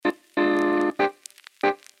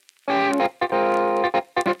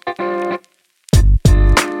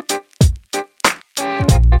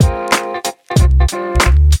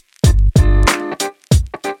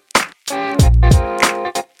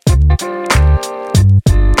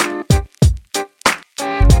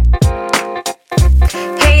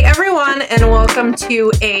and welcome to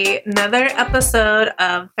another episode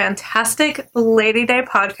of Fantastic Lady Day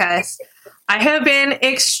Podcast. I have been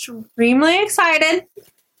extremely excited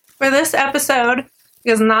for this episode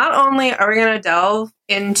because not only are we going to delve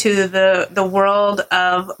into the world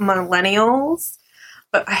of millennials,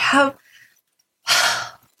 but I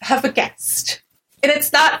have a guest. And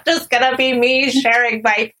it's not just going to be me sharing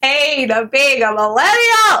my pain of being a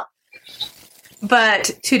millennial. But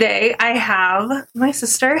today I have my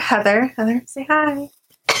sister, Heather. Heather, say hi.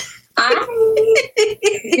 Hi.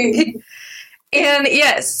 And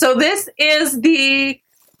yes, so this is the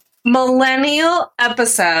Millennial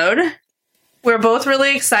episode. We're both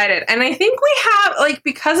really excited. And I think we have, like,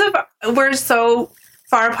 because of we're so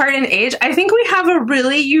far apart in age, I think we have a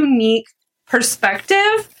really unique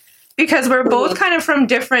perspective because we're both kind of from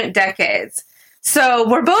different decades. So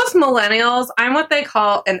we're both millennials. I'm what they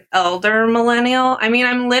call an elder millennial. I mean,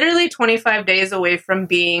 I'm literally 25 days away from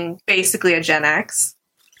being basically a Gen X.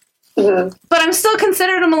 Mm-hmm. But I'm still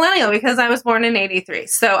considered a millennial because I was born in 83.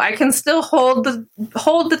 So I can still hold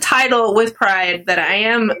the title with pride that I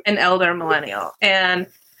am an elder millennial. And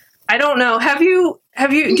I don't know, do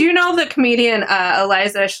you know the comedian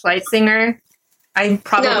Eliza Schleitzinger? I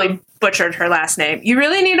probably butchered her last name. You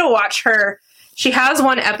really need to watch her. She has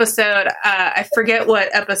one episode, I forget what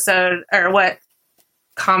episode or what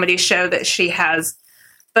comedy show that she has,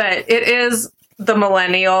 but it is the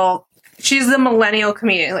millennial. She's the millennial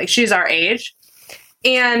comedian, like she's our age.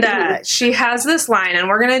 And she has this line, and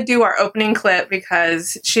we're going to do our opening clip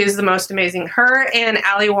because she's the most amazing. Her and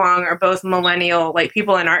Ali Wong are both millennial, like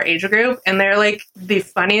people in our age group, and they're like the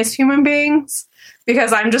funniest human beings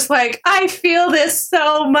because I'm just like, I feel this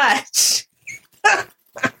so much.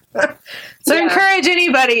 So I encourage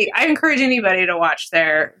anybody to watch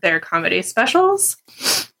their comedy specials.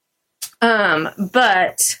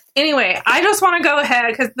 But anyway, I just want to go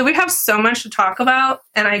ahead because we have so much to talk about,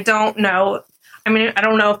 and I don't know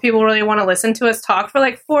if people really want to listen to us talk for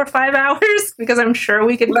like 4 or 5 hours because I'm sure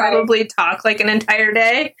we could probably talk like an entire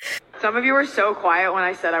day. Some of you were so quiet when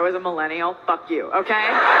I said I was a millennial. Fuck you, okay?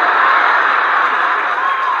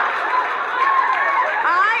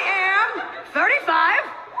 I am 35.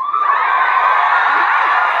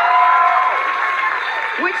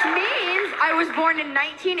 Which means I was born in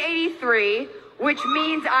 1983, which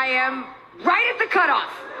means I am right at the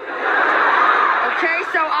cutoff. Okay,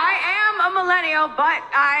 so I am a millennial, but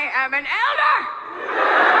I am an elder.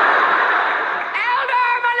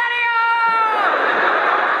 Elder millennial!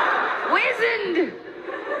 Wizened.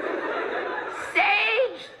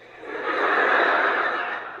 Sage.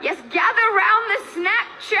 Yes, gather round the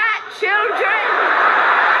Snapchat, children.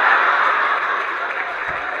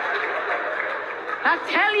 I'll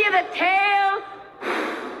tell you the tale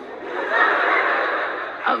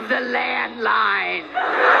of the landline.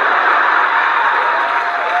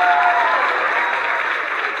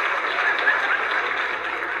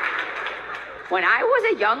 When I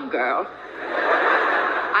was a young girl,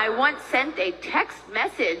 I once sent a text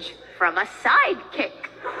message from a sidekick.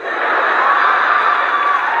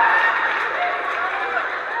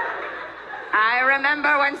 I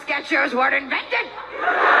remember when Skechers were invented.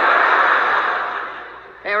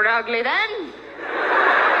 They were ugly then,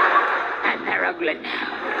 and they're ugly now.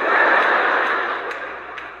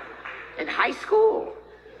 In high school,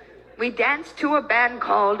 we danced to a band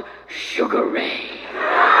called Sugar Ray.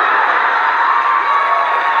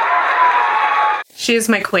 She's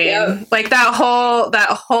my queen. Yep. Like that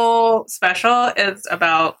whole special is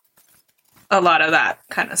about a lot of that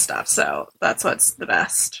kind of stuff. So that's what's the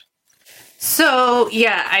best. So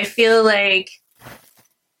yeah, I feel like,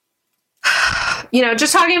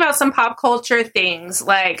 just talking about some pop culture things,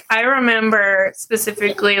 like I remember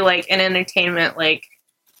specifically like in entertainment, like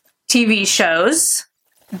TV shows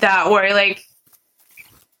that were like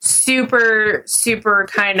super, super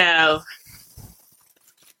kind of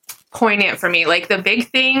poignant for me. Like the big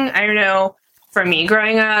thing, I don't know, for me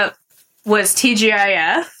growing up was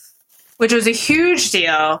TGIF, which was a huge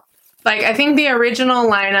deal. Like I think the original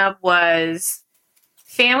lineup was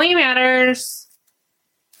Family Matters,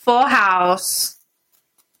 Full House,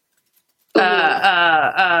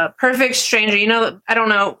 Perfect Stranger. I don't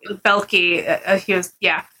know, Belky. He was,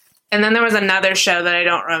 yeah. And then there was another show that I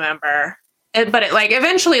don't remember. But it like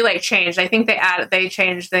eventually like changed. I think they added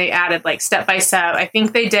like Step by Step. I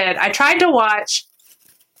think they did. I tried to watch.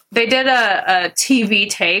 They did a TV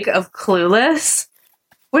take of Clueless,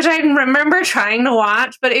 which I remember trying to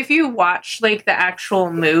watch. But if you watch like the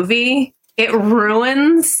actual movie, it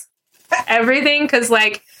ruins everything because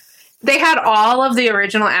like they had all of the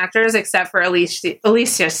original actors except for Alicia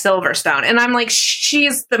Silverstone, and I'm like,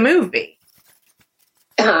 she's the movie.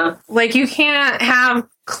 Like, you can't have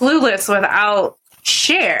Clueless without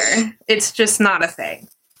Cher. It's just not a thing.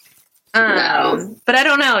 No. But I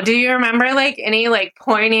don't know. Do you remember, like, any, like,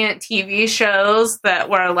 poignant TV shows that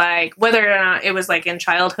were, like, whether or not it was, like, in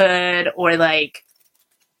childhood or, like,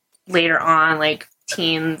 later on, like,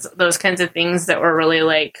 teens, those kinds of things that were really,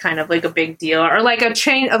 like, kind of, like, a big deal, or, like,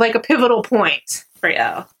 a pivotal point for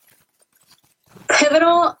you?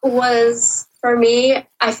 Pivotal was, for me,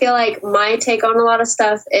 I feel like my take on a lot of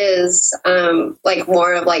stuff is, like,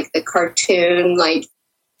 more of, like, the cartoon, like,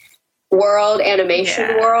 world,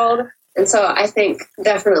 animation world. And so I think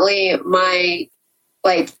definitely my,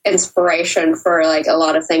 like, inspiration for, like, a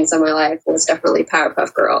lot of things in my life was definitely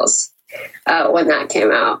Powerpuff Girls when that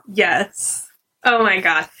came out. Yes. Oh, my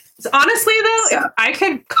God. Honestly, though, if I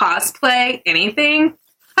could cosplay anything,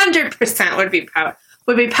 100% would be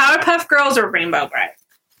Powerpuff Girls or Rainbow Bright.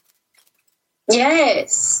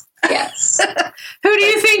 Yes. Yes. Who do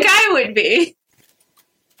you think I would be?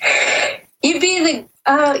 You'd be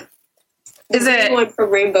the is it one from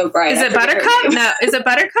Rainbow Bright? Is it Buttercup? No. Is it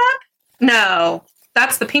Buttercup? No.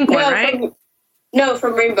 That's the pink one, right?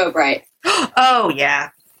 From Rainbow Bright. Oh, yeah.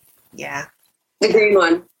 Yeah. The green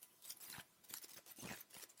one.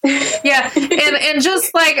 Yeah. And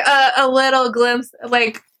just like a little glimpse,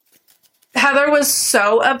 like, Heather was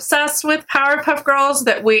so obsessed with Powerpuff Girls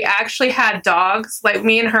that we actually had dogs. Like,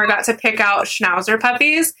 me and her got to pick out Schnauzer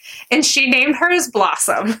puppies, and she named hers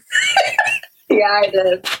Blossom. Yeah,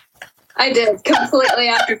 I did completely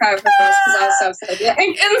after Powerpuff Girls because I was so upset.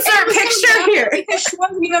 Insert picture here. Because she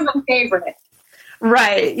wasn't even my favorite.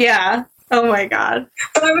 Right, yeah. Oh my God.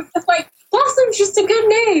 But I was just like, Blossom's just a good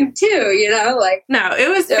name too, you know? Like, no, it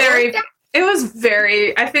was very, I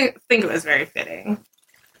think it was very fitting.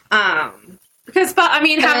 Because, but I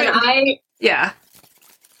mean, yeah.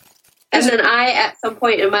 And then I, at some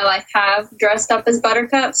point in my life, have dressed up as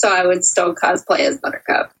Buttercup, so I would still cosplay as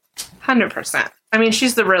Buttercup. 100%. I mean,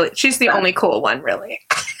 she's the only cool one, really.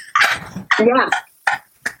 Yeah.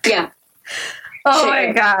 Yeah. Oh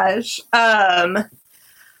my gosh.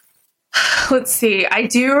 Let's see. I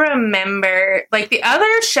do remember, like, the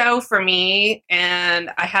other show for me,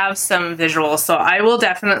 and I have some visuals, so I will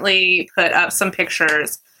definitely put up some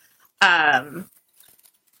pictures.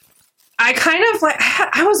 I kind of, like,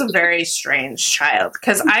 I was a very strange child,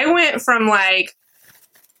 because I went from, like,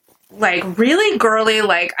 really girly,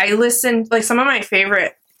 like, I listened, like, some of my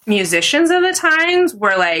favorite musicians of the times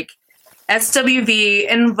were, like, SWV,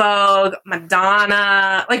 In Vogue,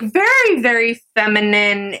 Madonna, like, very, very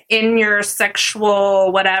feminine, in your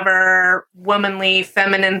sexual, whatever, womanly,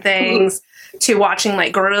 feminine things, to watching,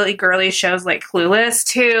 like, really girly shows like Clueless,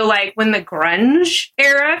 to, like, when the grunge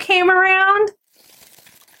era came around,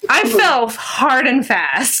 I fell hard and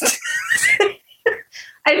fast.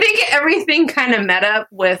 I think everything kind of met up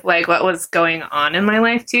with, like, what was going on in my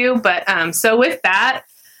life, too. But, so with that,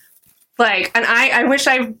 like, and I wish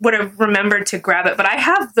I would have remembered to grab it, but I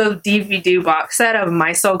have the DVD box set of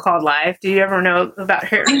My So-Called Life. Do you ever know about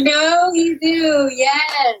her? I know you do,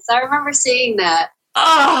 yes. I remember seeing that.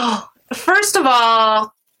 Oh, first of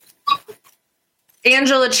all,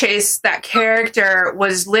 Angela Chase, that character,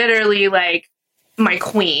 was literally, like, my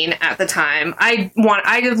queen at the time. I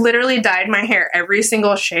literally dyed my hair every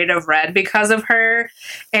single shade of red because of her.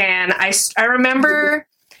 And I remember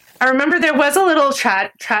there was a little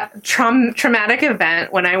traumatic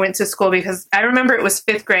event when I went to school, because I remember it was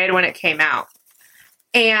 5th grade when it came out.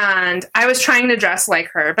 And I was trying to dress like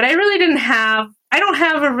her, but I really I don't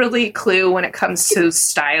have a really clue when it comes to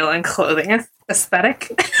style and clothing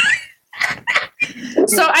aesthetic.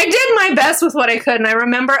 So I did my best with what I could. And I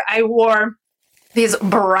remember I wore these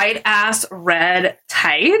bright ass red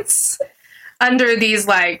tights under these,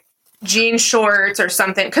 like, jean shorts or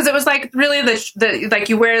something, because it was, like, really the like,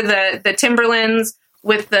 you wear the Timberlands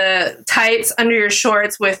with the tights under your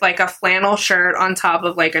shorts with, like, a flannel shirt on top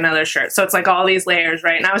of, like, another shirt, so it's, like, all these layers,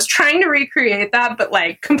 right? And I was trying to recreate that, but,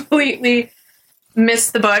 like, completely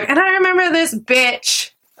missed the book. And I remember this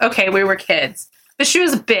bitch, okay, we were kids, but she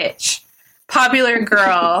was a bitch, popular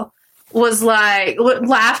girl, was, like,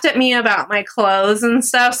 laughed at me about my clothes and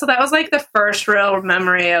stuff. So that was, like, the first real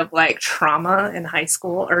memory of, like, trauma in high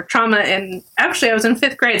school, or trauma in, actually, I was in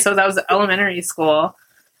 5th grade, so that was elementary school.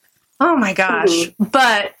 Oh my gosh. Mm-hmm.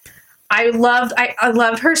 But I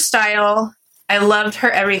loved her style. I loved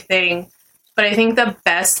her everything. But I think the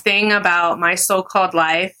best thing about My So-Called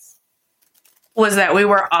Life was that we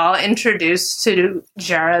were all introduced to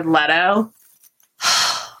Jared Leto.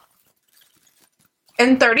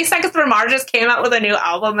 And 30 Seconds to Mars just came out with a new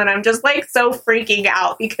album, and I'm just, like, so freaking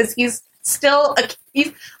out, because he's still,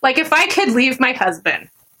 he's, like, if I could leave my husband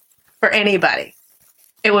for anybody,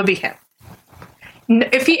 It would be him.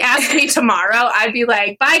 If he asked me tomorrow, I'd be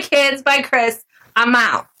like, bye kids, bye Chris, I'm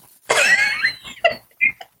out.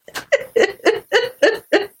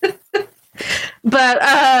 But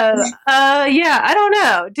yeah, I don't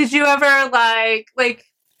know. Did you ever like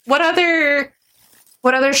what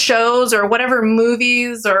other shows or whatever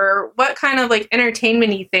movies or what kind of like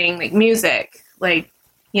entertainment-y thing, like music, like,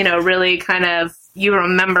 you know, really kind of you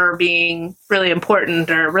remember being really important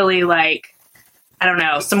or really like, I don't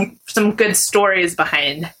know, some good stories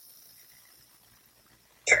behind?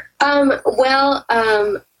 Well,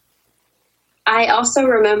 I also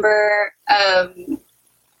remember,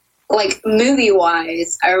 like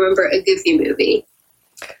movie-wise, I remember a Goofy movie.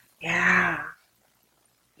 Yeah.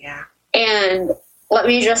 Yeah. And let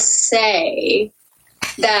me just say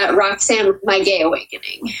that Roxanne was my gay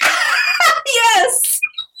awakening. Yes!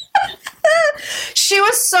 She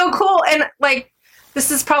was so cool. And like,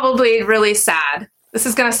 this is probably really sad. This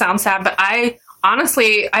is going to sound sad, but I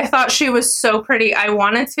thought she was so pretty. I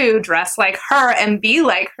wanted to dress like her and be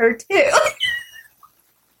like her too.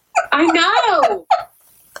 I know.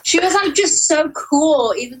 She was like just so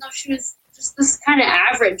cool, even though she was just this kind of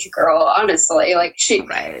average girl, honestly. Like she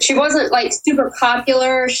wasn't like super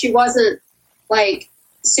popular. She wasn't like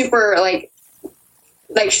super like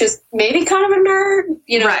she's maybe kind of a nerd,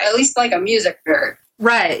 you know, at least like a music nerd.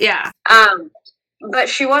 Right, yeah. But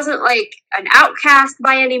she wasn't like an outcast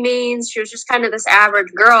by any means. She was just kind of this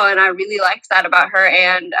average girl, and I really liked that about her.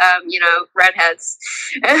 And you know, redheads.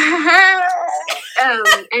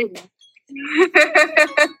 Anyway.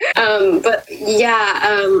 But yeah,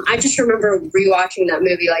 I just remember rewatching that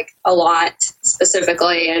movie like a lot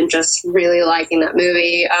specifically and just really liking that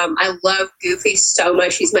movie. I love Goofy so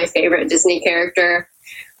much. He's my favorite Disney character.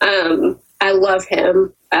 I love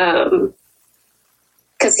him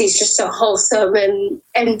because he's just so wholesome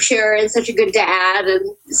and pure and such a good dad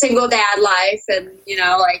and single dad life and, you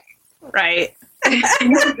know, like right.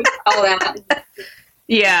 all that.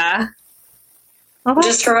 Yeah.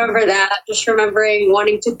 Just remember that. Just remembering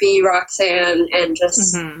wanting to be Roxanne and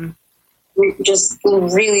just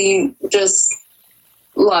really just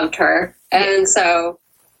loved her. And so,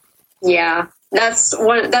 yeah, that's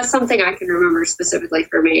something I can remember specifically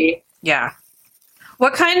for me. Yeah.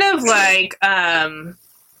 What kind of like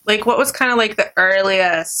what was kind of like the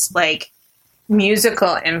earliest like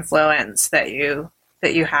musical influence that you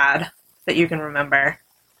had that you can remember?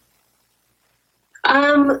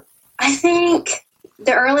 I think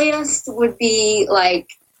the earliest would be like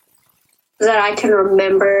that I can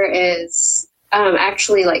remember is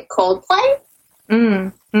actually like Coldplay.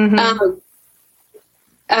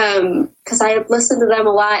 Because I listened to them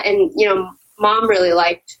a lot, and you know, Mom really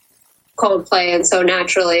liked Coldplay, and so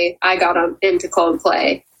naturally I got into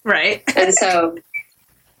Coldplay. Right.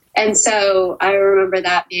 and so I remember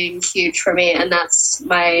that being huge for me, and that's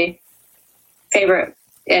my favorite.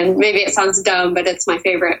 And maybe it sounds dumb, but it's my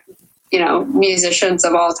favorite, you know, musicians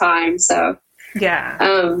of all time. So yeah,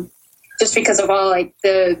 just because of all like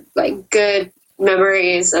the like good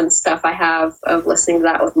memories and stuff I have of listening to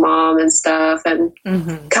that with Mom and stuff, and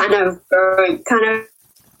kind of growing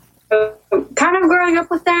up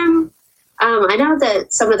with them. I know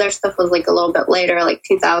that some of their stuff was like a little bit later, like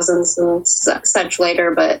 2000s and such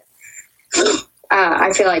later, but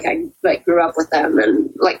I feel like I like grew up with them, and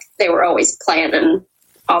like they were always playing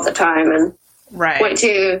all the time, and went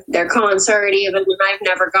to their concert even. I've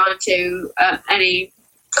never gone to any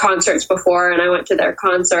concerts before, and I went to their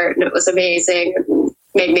concert, and it was amazing and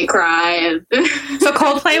made me cry. And so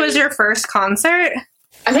Coldplay was your first concert?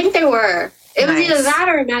 I think they were. It was either that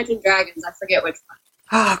or Imagine Dragons. I forget which one.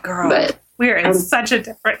 Oh, girl. But we're in such a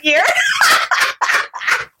different year.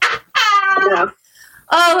 Yeah.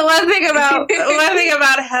 Oh, the one thing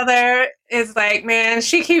about Heather is like, man,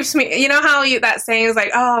 she keeps me. You know how that saying is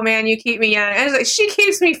like, oh man, you keep me young. And it's like she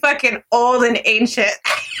keeps me fucking old and ancient.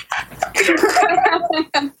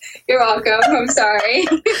 You're welcome. I'm sorry.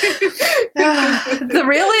 The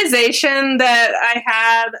realization that I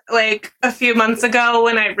had like a few months ago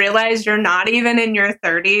when I realized you're not even in your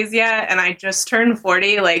 30s yet, and I just turned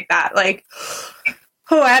 40, like that, like.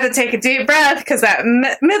 Oh, I had to take a deep breath because that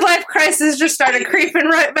midlife crisis just started creeping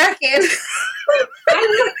right back in.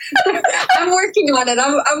 I'm working on it.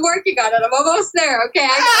 I'm working on it. I'm almost there. Okay,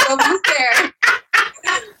 I'm almost there.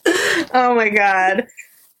 Oh my God.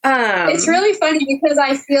 It's really funny because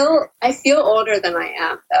I feel older than I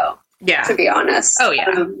am, though. Yeah. To be honest. Oh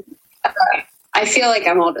yeah. I feel like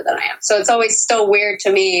I'm older than I am, so it's always still weird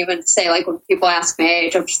to me even to say like when people ask my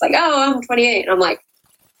age, I'm just like, oh, I'm 28, and I'm like.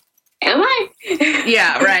 Am I?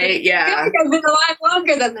 Yeah, right, yeah. I feel like I've been alive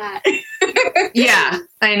longer than that. Yeah,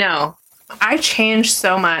 I know. I changed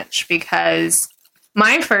so much because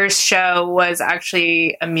my first show was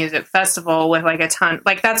actually a music festival with like a ton,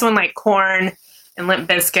 like that's when like Korn and Limp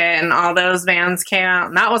Bizkit and all those bands came out.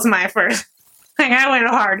 And that was my first, like I went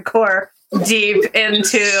hardcore deep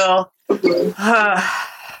into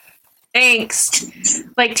angst.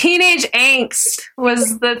 Like teenage angst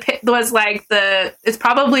was like it's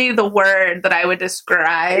probably the word that I would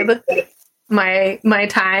describe my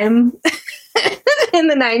time in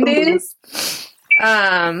the 90s.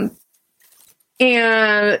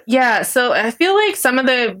 And yeah, so I feel like some of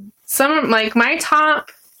like my top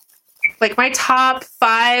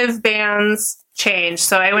 5 bands changed.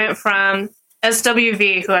 So I went from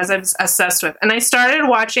SWV, who I was obsessed with, and I started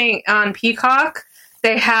watching on Peacock.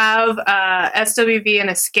 They have SWV and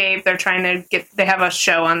Escape. They have a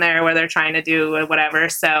show on there where they're trying to do whatever.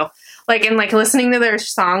 So like, and like listening to their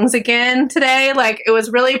songs again today, like it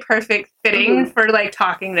was really perfect fitting for like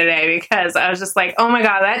talking today, because I was just like, oh my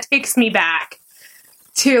God, that takes me back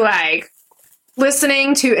to like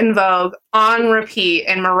listening to En Vogue on repeat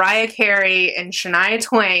and Mariah Carey and Shania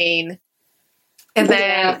Twain. And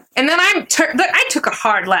then I took a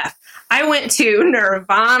hard left. I went to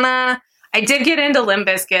Nirvana. I did get into Limp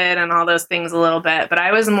Bizkit and all those things a little bit, but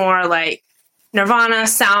I was more like Nirvana,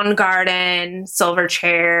 Soundgarden,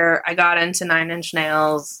 Silverchair. I got into Nine Inch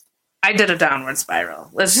Nails. I did a downward spiral.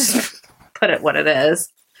 Let's just put it what it is.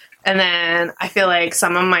 And then I feel like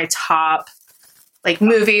some of my top like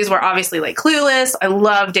movies were obviously like Clueless. I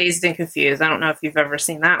love Dazed and Confused. I don't know if you've ever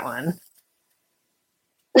seen that one.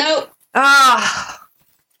 Nope. Oh.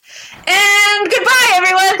 And goodbye,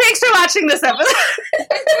 everyone. Thanks for watching this episode.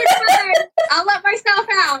 I'll let myself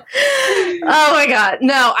out. Oh my God.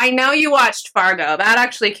 No, I know you watched Fargo. That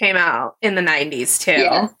actually came out in the 90s too.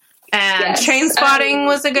 Yeah. And Trainspotting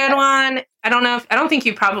was a good one. I don't think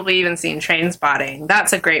you've probably even seen Trainspotting.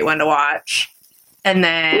 That's a great one to watch. And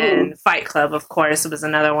then Fight Club, of course, was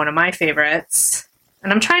another one of my favorites.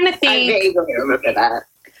 And I'm trying to think. I vaguely remember that.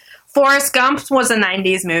 Forrest Gump was a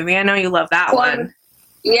 90s movie. I know you love that one.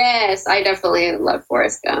 Yes, I definitely love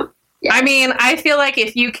Forrest Gump. Yeah. I mean, I feel like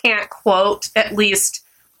if you can't quote at least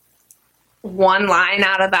one line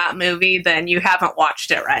out of that movie, then you haven't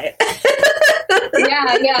watched it right.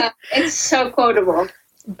 Yeah. It's so quotable.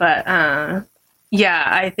 But, yeah,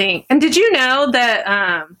 I think. And did you know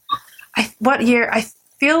that, what year? I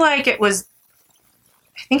feel like it was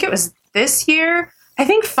this year. I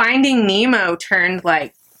think Finding Nemo turned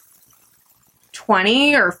like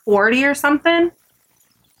 20 or 40 or something.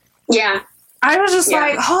 Yeah. I was just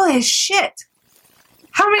like, holy shit.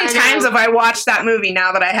 How many times have I watched that movie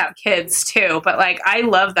now that I have kids too? But like, I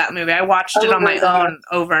love that movie. I watched it on my own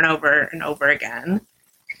over and over and over again.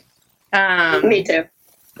 Me too.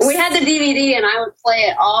 We had the DVD and I would play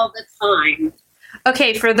it all the time.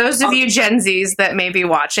 Okay, for those of you Gen Zs that may be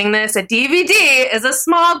watching this, a DVD is a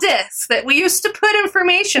small disc that we used to put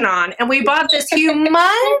information on, and we bought this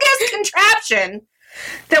humongous contraption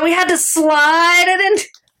that we had to slide it into.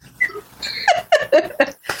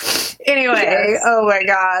 Anyway, Oh my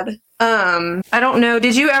God. I don't know.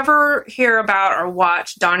 Did you ever hear about or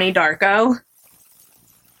watch Donnie Darko?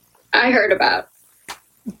 I heard about.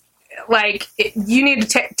 Like, you need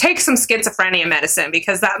to take some schizophrenia medicine,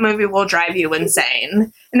 because that movie will drive you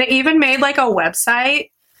insane. And they even made like a website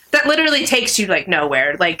that literally takes you like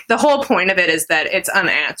nowhere. Like, the whole point of it is that it's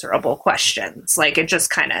unanswerable questions. Like, it just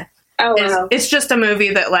kind of it's just a movie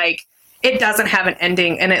that like it doesn't have an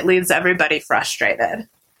ending and it leaves everybody frustrated.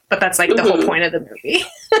 But that's like the whole point of the movie.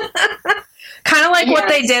 Kind of like what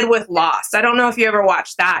they did with Lost. I don't know if you ever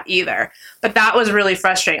watched that either, but that was really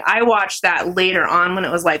frustrating. I watched that later on when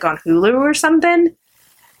it was like on Hulu or something.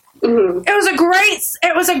 Mm-hmm. It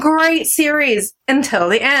was a great series until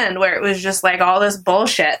the end, where it was just like all this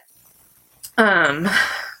bullshit.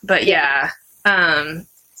 But yeah. I'm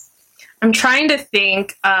trying to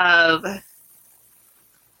think of,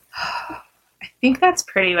 I think that's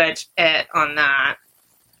pretty much it on that.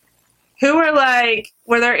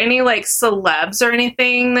 Were there any like celebs or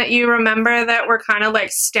anything that you remember that were kind of like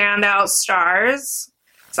standout stars?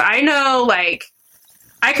 So I know, like,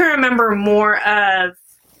 I can remember more of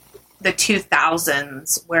the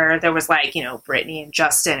 2000s where there was like, you know, Britney and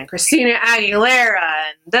Justin and Christina Aguilera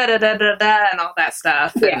and da-da-da-da-da and all that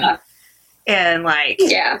stuff. Yeah. And like,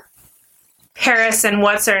 Paris and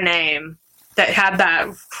what's her name that had that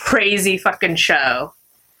crazy fucking show.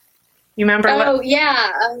 You remember?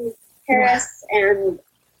 Paris and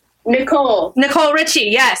Nicole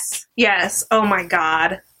Richie. Yes. Oh my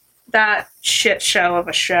God, that shit show of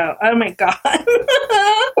a show. Oh my God.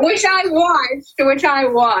 which I watched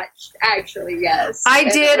actually. Yes, I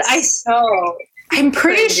did. I'm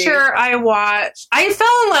pretty Cringy. sure I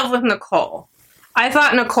fell in love with Nicole. I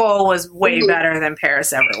thought Nicole was way better than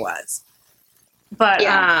Paris ever was. But,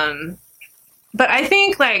 but I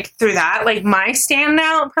think, like, through that, like, my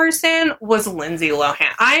standout person was Lindsay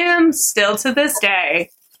Lohan. I am still, to this day,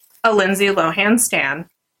 a Lindsay Lohan stan.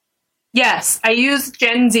 Yes, I use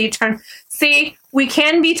Gen Z term. See, we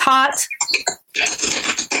can be taught.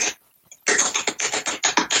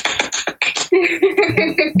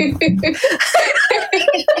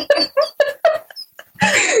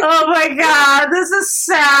 Oh my God, this is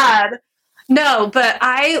sad. No, but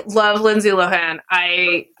I love Lindsay Lohan.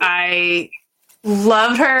 I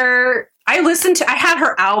loved her. I had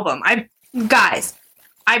her album. I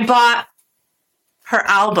bought her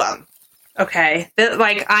album. Okay.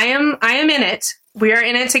 Like I am in it. We are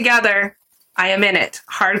in it together. I am in it.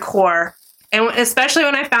 Hardcore. And especially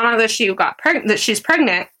when I found out that she's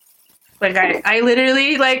pregnant, like I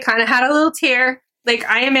literally like kind of had a little tear. Like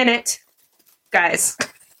I am in it, guys.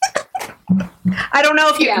 I don't know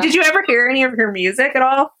if did you ever hear any of her music at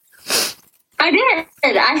all? I did.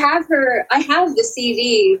 I have the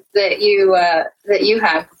CD that you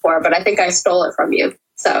had before, but I think I stole it from you.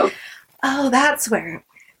 So. Oh, that's where it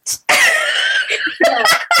went. Yeah.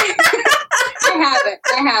 I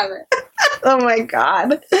have it. Oh my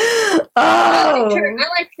God. Oh. I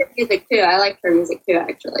like her music too. I like her music too,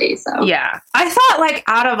 actually. So yeah, I thought like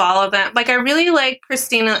out of all of them, like I really like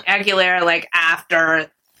Christina Aguilera, like after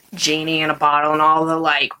Genie in a Bottle and all the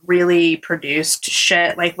like really produced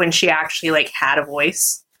shit, like when she actually like had a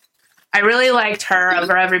voice. I really liked her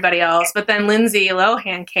over everybody else, but then Lindsay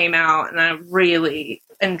Lohan came out and I really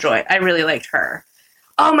liked her.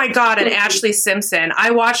 Oh my God, and Ashley Simpson.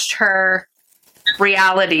 I watched her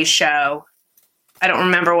reality show. I don't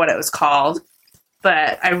remember what it was called,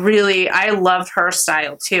 but I loved her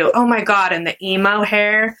style too. Oh my God, and the emo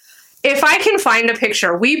hair. If I can find a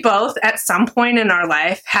picture, we both at some point in our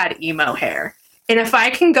life had emo hair. And if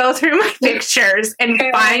I can go through my pictures and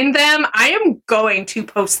find them, I am going to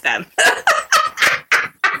post them.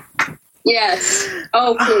 Yes.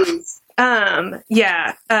 Oh, please.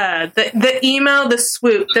 Yeah. The emo, the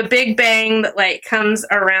swoop, the big bang that like comes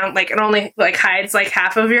around, like it only like hides like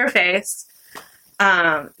half of your face.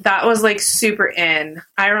 That was like super in.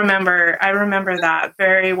 I remember that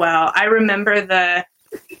very well. I remember the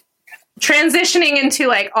transitioning into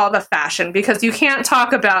like all the fashion, because you can't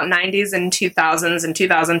talk about 90s and 2000s and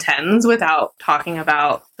 2010s without talking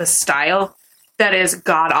about the style that is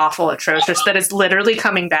god awful atrocious, that is literally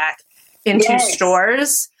coming back into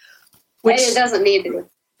stores. Which it doesn't need to.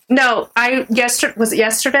 No,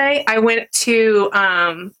 yesterday I went to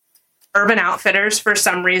Urban Outfitters for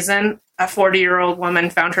some reason. A 40-year-old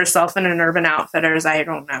woman found herself in an Urban Outfitters. I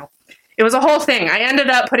don't know. It was a whole thing. I ended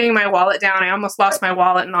up putting my wallet down. I almost lost my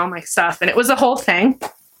wallet and all my stuff, and it was a whole thing.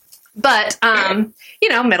 But,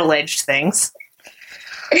 middle-aged things.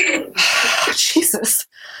 Jesus.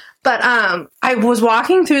 But I was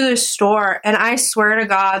walking through the store, and I swear to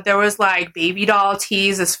God, there was, like, baby doll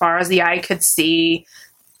tees as far as the eye could see.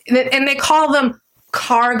 And they call them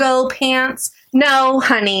cargo pants. No,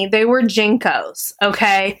 honey, they were Jinkos,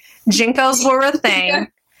 okay? Jinkos were a thing.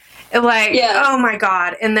 Oh my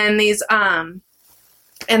God. And then these,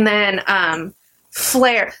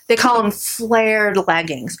 flare, they call them flared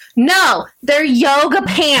leggings. No, they're yoga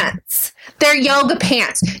pants. They're yoga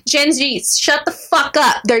pants. Gen Z, shut the fuck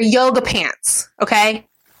up. They're yoga pants, okay?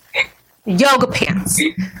 Yoga pants.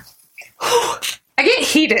 I get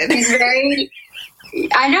heated.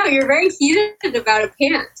 I know, you're very heated about a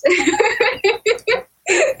pant.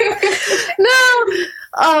 No.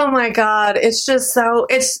 Oh my God. It's just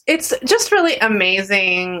it's just really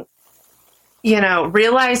amazing,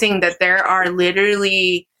 realizing that there are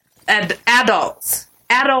literally adults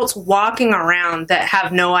walking around that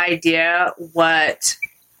have no idea what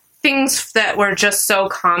things that were just so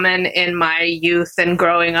common in my youth and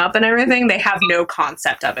growing up and everything. They have no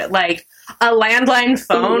concept of it. Like a landline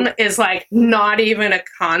phone is like not even a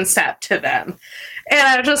concept to them. And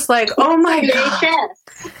I'm just like, oh my God.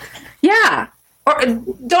 Yeah. Or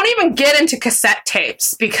don't even get into cassette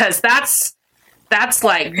tapes, because that's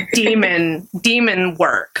like demon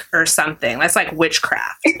work or something. That's like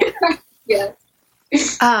witchcraft. Yeah.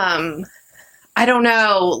 I don't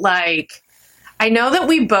know. Like, I know that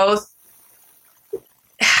we both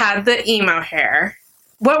had the emo hair.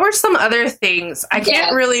 What were some other things? I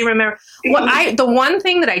can't really remember. The one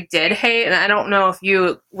thing that I did hate, and I don't know if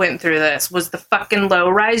you went through this, was the fucking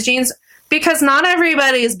low-rise jeans, because not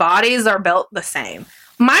everybody's bodies are built the same.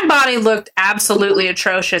 My body looked absolutely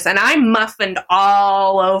atrocious, and I muffined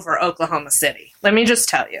all over Oklahoma City. Let me just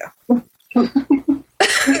tell you.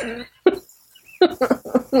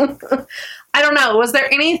 I don't know. Was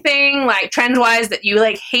there anything like trend-wise that you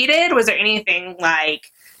like hated? Was there anything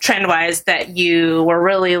like trend-wise that you were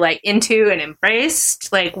really like into and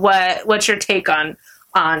embraced? Like what's your take on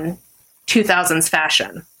 2000s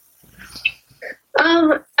fashion?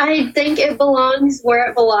 I think it belongs where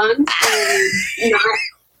it belongs, and not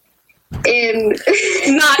in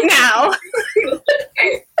Not now.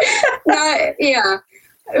 not yeah.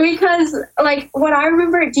 Because like what I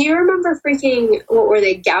remember, do you remember freaking what were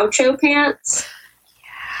they, gaucho pants?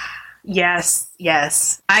 Yes. Yeah.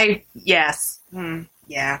 I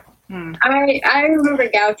remember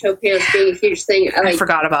gaucho pants being a huge thing. I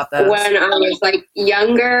forgot about those. When I was like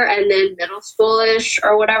younger and then middle schoolish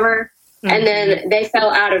or whatever. Mm-hmm. And then they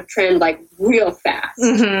fell out of trend like real fast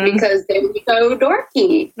because they were so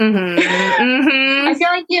dorky. I feel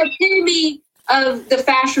like the epitome of the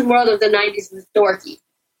fashion world of the 90s was dorky.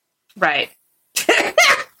 Right.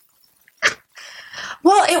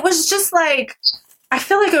 Well, it was just like, I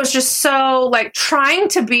feel like it was just so like trying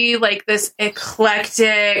to be like this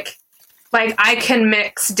eclectic, like I can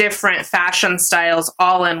mix different fashion styles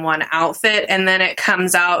all in one outfit, and then it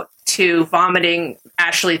comes out to vomiting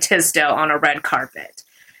Ashley Tisdale on a red carpet.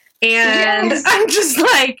 And yes. I'm just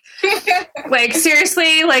like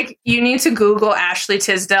seriously, like you need to Google Ashley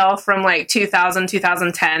Tisdale from like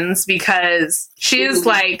 2010s because she's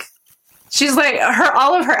like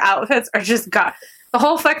all of her outfits are just got the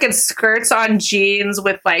whole fucking skirts on jeans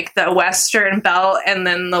with like the Western belt and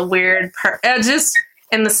then the weird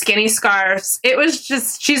and the skinny scarves. It was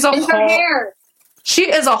just, she is a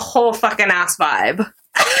whole fucking ass vibe.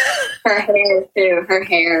 Her hair too. Her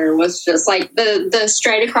hair was just like the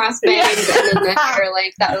straight across bangs and then the hair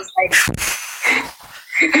length that was like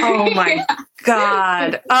oh my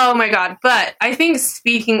god. Oh my god. But I think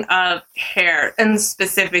speaking of hair and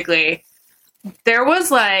specifically, there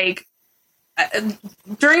was like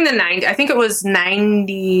during the 90s, I think it was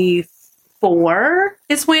 94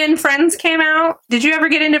 is when Friends came out. Did you ever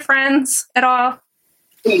get into Friends at all?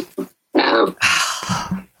 No.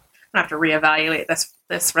 I'm gonna have to reevaluate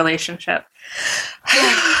this relationship.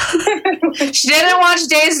 She didn't watch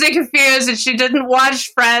Dazed and Confused, and she didn't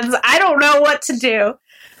watch Friends. I don't know what to do.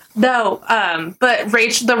 No, but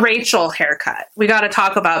the Rachel haircut. We got to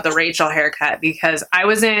talk about the Rachel haircut because I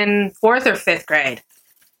was in 4th or 5th grade,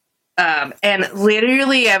 and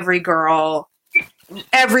literally every girl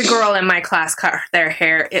in my class cut their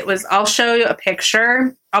hair. It was. I'll show you a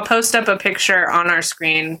picture. I'll post up a picture on our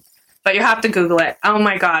screen. But you have to Google it. Oh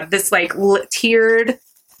my god, this like tiered,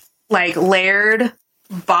 like layered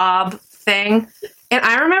bob thing. And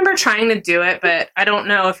I remember trying to do it, but I don't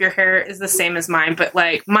know if your hair is the same as mine, but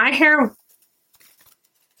like my hair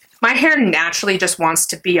naturally just wants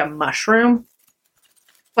to be a mushroom.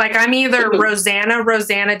 Like I'm either Rosanna,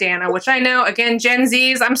 Dana, which I know, again, Gen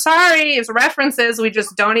Zs, I'm sorry, it's references we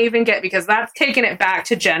just don't even get because that's taking it back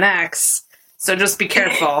to Gen X. So just be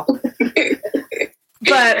careful.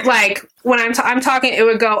 But like when I'm talking, it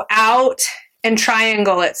would go out and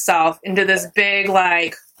triangle itself into this big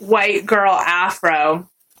like white girl afro.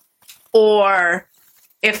 Or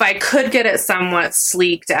if I could get it somewhat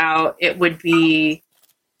sleeked out, it would be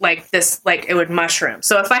like this, like it would mushroom.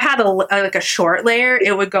 So if I had a short layer,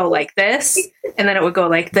 it would go like this, and then it would go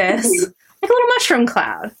like this, like a little mushroom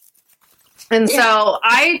cloud. And so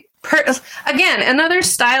again, another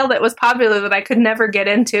style that was popular that I could never get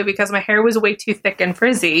into because my hair was way too thick and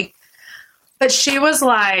frizzy. But she was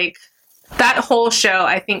like, that whole show,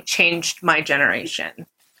 I think, changed my generation.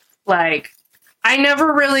 Like, I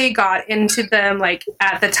never really got into them, like,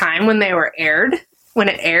 at the time when it aired.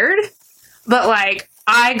 But, like,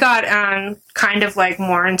 I got kind of, like,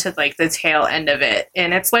 more into, like, the tail end of it.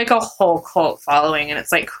 And it's, like, a whole cult following, and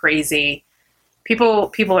it's, like, crazy.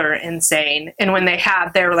 People are insane. And when they had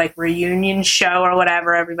their like reunion show or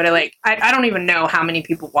whatever, everybody like I don't even know how many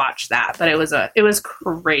people watched that, but it was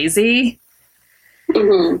crazy.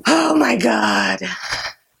 Mm-hmm. Oh my god.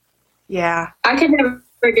 Yeah. I could never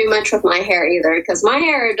do much with my hair either because my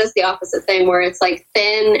hair does the opposite thing where it's like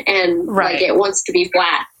thin and like it wants to be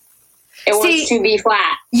flat. Wants to be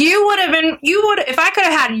flat. You would if I could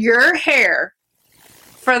have had your hair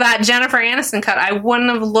for that Jennifer Aniston cut, I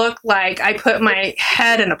wouldn't have looked like I put my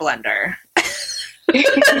head in a blender.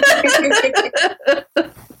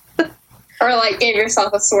 Or like gave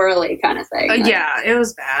yourself a swirly kind of thing. Yeah, it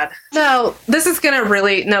was bad. But this is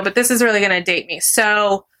really going to date me.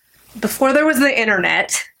 So before there was the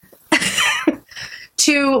internet,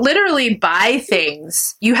 to literally buy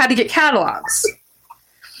things, you had to get catalogs.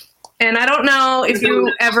 And I don't know if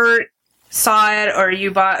you ever saw it or you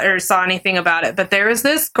bought or saw anything about it, but there was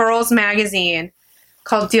this girls magazine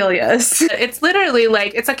called Delia's. It's literally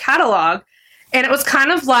like, it's a catalog, and it was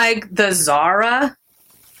kind of like the Zara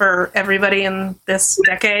for everybody in this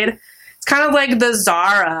decade. It's kind of like the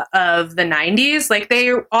Zara of the 90s. Like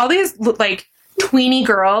all these like tweeny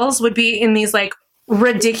girls would be in these like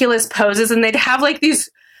ridiculous poses, and they'd have like these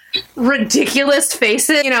ridiculous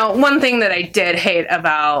faces. You know, one thing that I did hate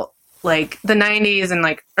about like the 90s and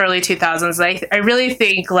like early 2000s, I really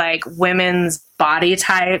think like women's body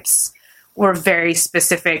types were very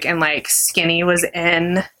specific, and like skinny was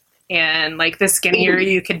in, and like the skinnier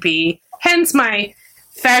you could be, hence my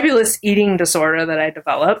fabulous eating disorder that I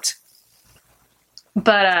developed.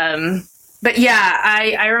 But yeah,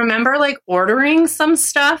 I remember like ordering some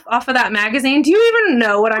stuff off of that magazine. Do you even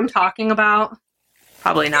know what I'm talking about?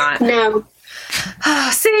 Probably not. No.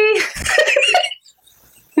 See?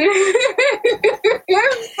 I'm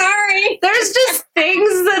sorry. There's just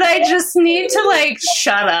things that I just need to like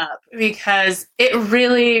shut up, because it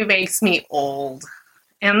really makes me old.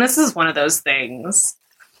 And this is one of those things.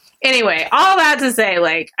 Anyway, all that to say,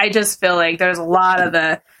 like, I just feel like there's a lot of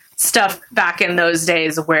the stuff back in those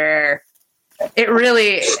days where it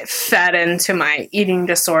really fed into my eating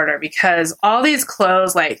disorder, because all these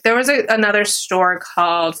clothes, like there was another store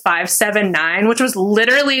called 579, which was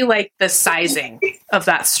literally like the sizing of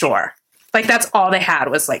that store. Like that's all they had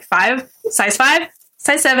was like size 5,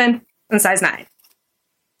 size 7, and size 9.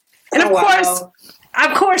 And of course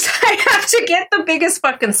I have to get the biggest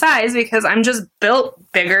fucking size, because I'm just built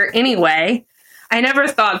bigger anyway. I never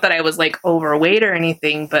thought that I was like overweight or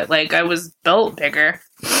anything, but like I was built bigger.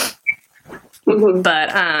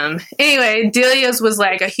 But anyway, Delia's was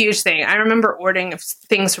like a huge thing. I remember ordering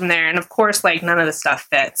things from there, and of course, like none of the stuff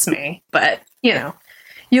fits me. But you know,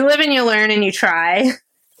 you live and you learn and you try.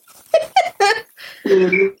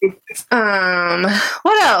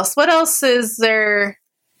 What else? What else is there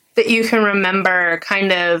that you can remember?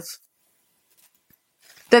 Kind of.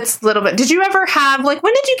 That's a little bit. Did you ever have like?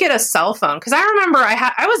 When did you get a cell phone? Because I remember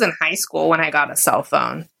I was in high school when I got a cell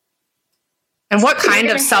phone. And what kind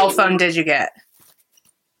of cell phone did you get?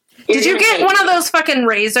 Did you get one of those fucking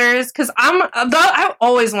razors? Because I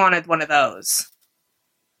always wanted one of those.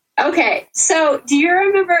 Okay, so do you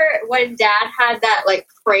remember when Dad had that like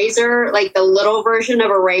razor, like the little version of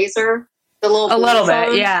a razor, the little a little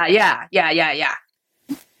phone? bit, yeah.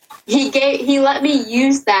 He let me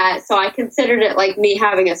use that, so I considered it like me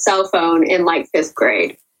having a cell phone in like 5th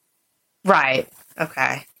grade. Right.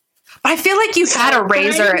 Okay. But I feel like you had a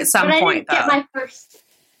razor at some point, though. My first,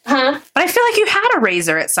 but I feel like you had a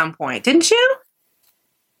razor at some point, didn't you?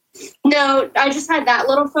 No, I just had that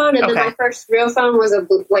little phone, and then my first real phone was a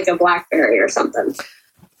BlackBerry or something.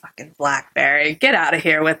 Fucking BlackBerry. Get out of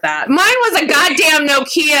here with that. Mine was a goddamn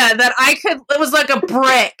Nokia that it was like a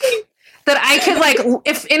brick that I could like,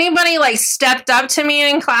 if anybody like stepped up to me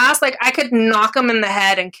in class, like I could knock them in the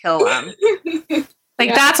head and kill them.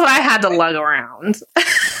 Like that's what I had to lug around.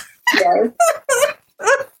 Yes.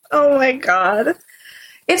 Oh my God.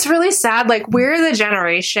 It's really sad. Like we're the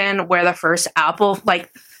generation where the first Apple, like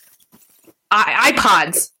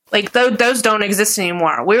iPods, like those don't exist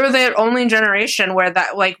anymore. We were the only generation where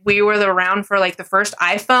that, like we were around for like the first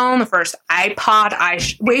iPhone, the first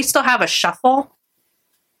iPod. We still have a shuffle.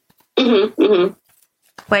 Mm-hmm, mm-hmm.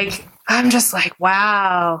 Like, I'm just like,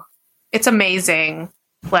 wow, it's amazing.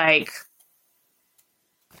 Like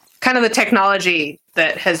kind of the technology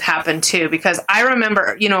that has happened too, because I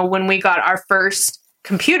remember, you know, when we got our first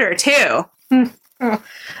computer too.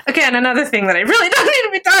 Again, another thing that I really don't need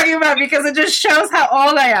to be talking about because it just shows how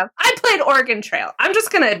old I am. I played Oregon Trail. I'm just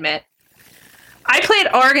going to admit. I played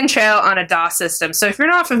Oregon Trail on a DOS system. So if you're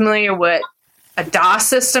not familiar with a DOS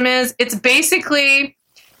system is, it's basically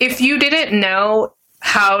if you didn't know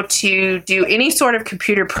how to do any sort of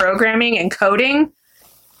computer programming and coding,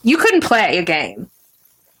 you couldn't play a game.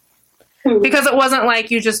 Because it wasn't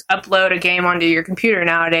like you just upload a game onto your computer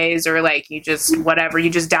nowadays, or like you just whatever,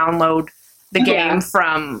 you just download the game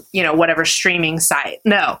from, you know, whatever streaming site.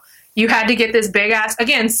 No, you had to get this big ass,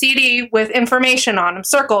 again, CD with information on them,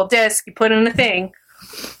 circle, disc, you put in a thing.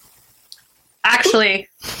 Actually,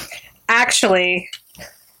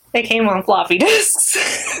 they came on floppy disks.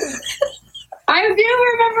 I do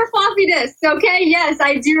remember floppy disks. Okay, yes,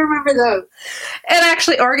 I do remember those. And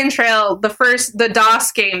actually, Oregon Trail, the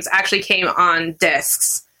DOS games actually came on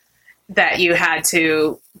discs that you had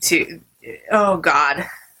to. Oh God,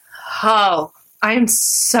 I'm gonna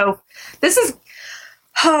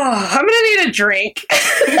need a drink.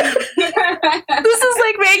 This is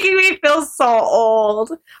like making me feel so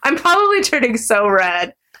old. I'm probably turning so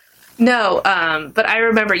red. No, but I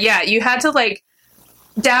remember, you had to like.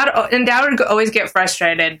 Dad would always get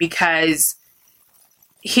frustrated because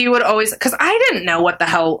he would always, because I didn't know what the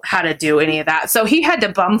hell, how to do any of that. So he had to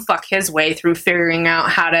bumfuck his way through figuring out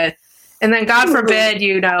how to, and then God forbid,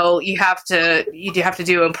 you know, you have to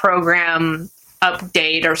do a program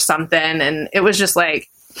update or something. And it was just like,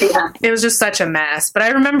 it was just such a mess. But I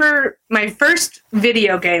remember my first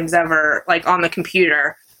video games ever, like on the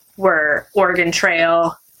computer, were Oregon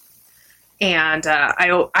Trail. And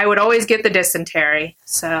I would always get the dysentery.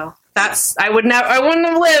 So I wouldn't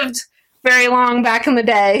have lived very long back in the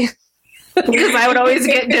day because I would always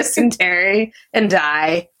get dysentery and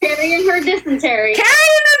die. Carrying her dysentery. Carrying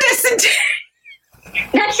the dysentery.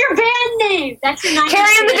 That's your band name. That's your 90s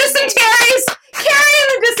Carrying the dysenteries. Carrying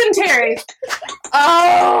the dysenteries.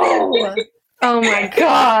 Oh my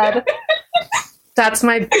God. That's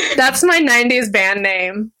my 90s band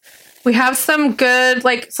name. We have some good,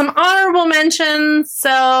 like, some honorable mentions.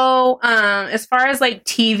 So, as far as, like,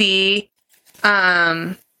 TV,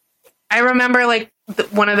 I remember, like,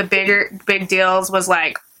 one of the big deals was,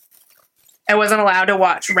 like, I wasn't allowed to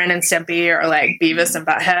watch Ren and Stimpy or, like, Beavis and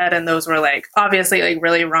Butthead. And those were, like, obviously, like,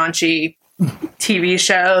 really raunchy TV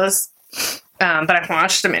shows. But I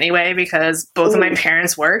watched them anyway because both of my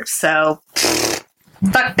parents worked. So,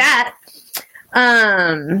 fuck that.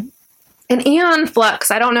 And Aeon Flux,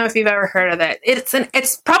 I don't know if you've ever heard of it.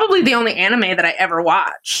 It's probably the only anime that I ever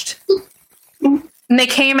watched. And they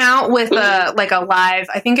came out with a live,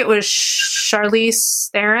 I think it was Charlize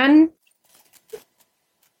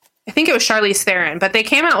Theron. But they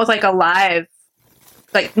came out with like a live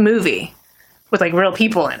like movie with like real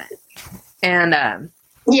people in it. And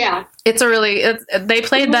yeah. They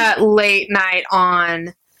played that late night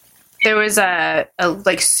on, there was a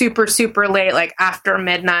like super, super late, like after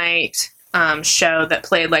midnight show that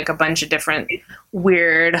played like a bunch of different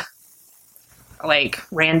weird, like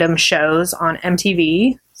random shows on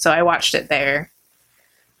MTV. So I watched it there.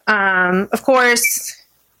 Of course,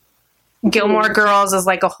 Gilmore Girls is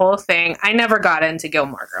like a whole thing. I never got into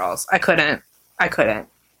Gilmore Girls. I couldn't.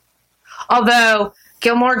 Although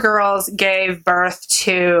Gilmore Girls gave birth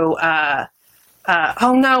to,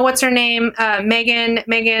 oh no, what's her name? Megan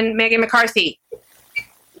McCarthy.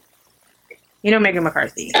 You know Megan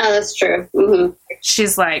McCarthy. Oh, that's true. Mm-hmm.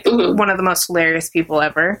 She's like one of the most hilarious people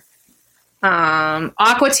ever.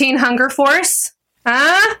 Aqua Teen Hunger Force.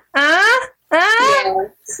 Yes.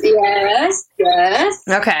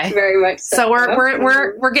 Okay. Very much so. So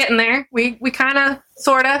we're getting there. We kind of,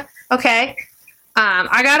 sort of. Okay.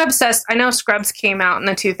 I got obsessed. I know Scrubs came out in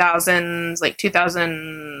the 2000s, like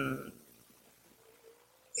 2000.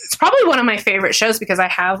 It's probably one of my favorite shows because I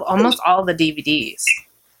have almost all the DVDs.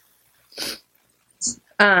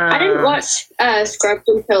 I didn't watch Scrubs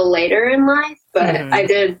until later in life, but I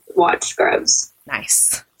did watch Scrubs.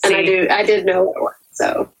 Nice. And I did know what it was,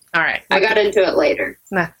 so. All right. I got into it later.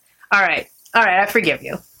 Nah. All right. I forgive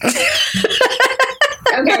you.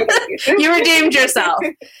 Okay. You redeemed yourself.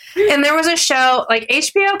 And there was a show, like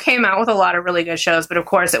HBO came out with a lot of really good shows, but of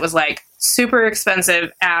course it was like super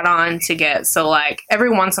expensive add-on to get. So like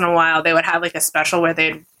every once in a while they would have like a special where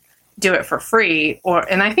they'd do it for free,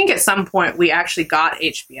 and I think at some point we actually got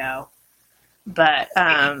HBO. But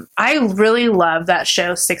I really love that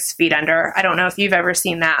show 6 Feet Under. I don't know if you've ever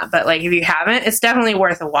seen that, but like if you haven't, it's definitely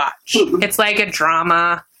worth a watch. It's like a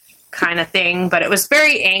drama kind of thing, but it was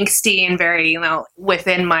very angsty and very,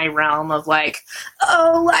 within my realm of like,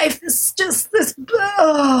 oh, life is just this,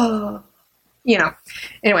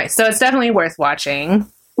 Anyway, so it's definitely worth watching.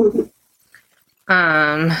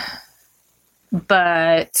 But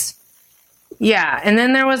yeah, and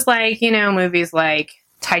then there was like, movies like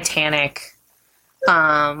Titanic.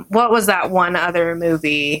 What was that one other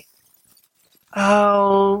movie?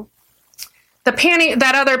 Oh,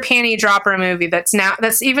 that other panty dropper movie that's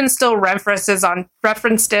even still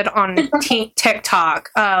referenced it on TikTok.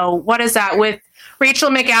 Oh, what is that with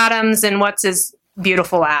Rachel McAdams and what's his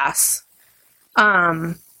beautiful ass?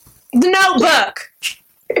 The Notebook.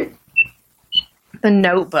 The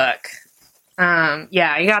Notebook.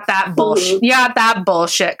 Yeah, you got that bullshit. You got that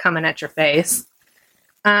bullshit coming at your face.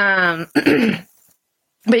 But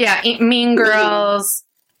yeah, Mean Girls,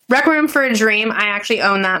 Requiem for a Dream. I actually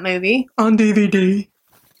own that movie on DVD.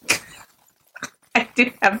 I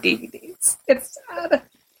do have DVDs. It's sad.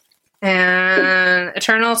 And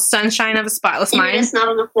Eternal Sunshine of a Spotless Mind. It's not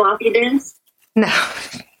on a floppy disk? No.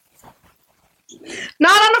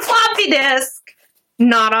 Not on a floppy disk.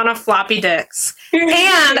 Not on a floppy disk.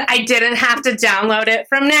 And I didn't have to download it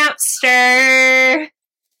from Napster.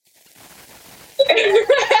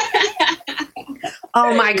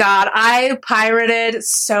 Oh my God. I downloaded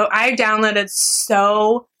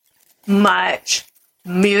so much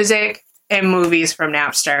music and movies from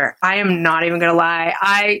Napster. I am not even gonna lie.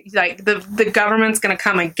 I like the government's gonna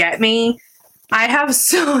come and get me. I have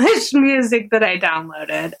so much music that I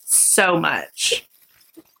downloaded. So much.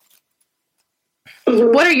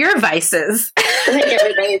 What are your vices? I think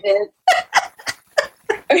everybody did.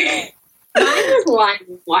 Mine was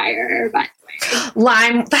LimeWire, by the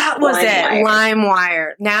way. That was it.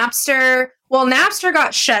 LimeWire. Napster. Well, Napster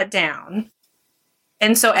got shut down.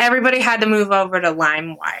 And so everybody had to move over to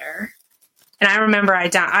LimeWire. And I remember I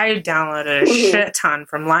downloaded a shit ton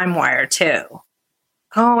from LimeWire, too.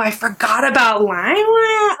 Oh, I forgot about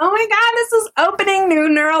LimeWire. Oh my God, this is opening new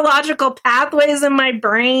neurological pathways in my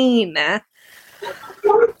brain.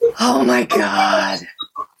 Oh my God.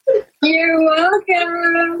 You're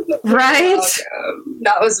welcome. Right? You're welcome.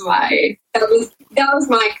 That was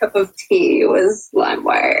my cup of tea, was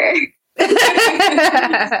LimeWire.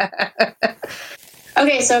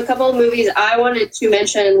 Okay, so a couple of movies I wanted to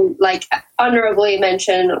mention, like honorably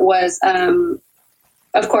mention, was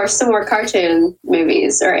of course some more cartoon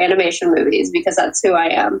movies or animation movies, because that's who I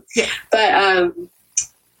am. Yeah. But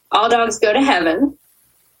All Dogs Go to Heaven.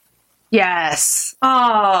 Yes.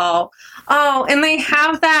 Oh, and they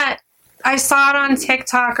have that. I saw it on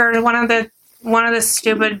TikTok or one of the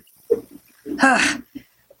stupid.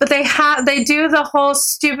 But they do the whole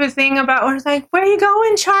stupid thing about where it's like, where are you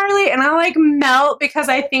going, Charlie? And I like melt because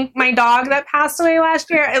I think my dog that passed away last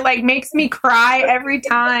year, it like makes me cry every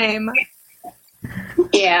time.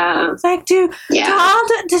 Yeah. It's like, do dogs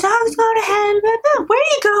go to heaven? Where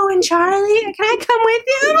are you going, Charlie? Can I come with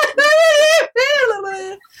you?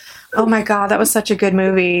 Oh my God, that was such a good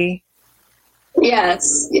movie.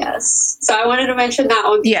 Yes. So I wanted to mention that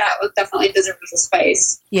one. Yeah. That one definitely deserves a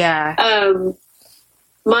space. Yeah.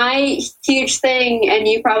 My huge thing, and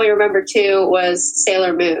you probably remember too, was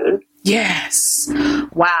Sailor Moon. Yes.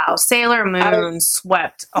 Wow. Sailor Moon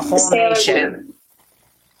swept a whole nation.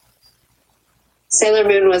 Sailor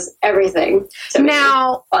Moon was everything to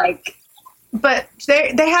now, me. Like, but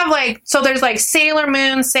they have like, so there's like Sailor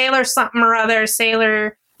Moon, Sailor something or other,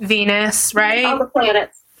 Sailor Venus, right? All the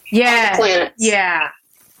planets. Yeah. All the planets. Yeah.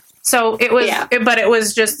 So it was, but it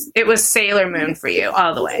was Sailor Moon for you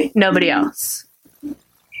all the way. Nobody else.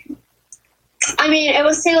 I mean, it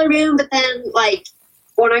was Sailor Moon, but then like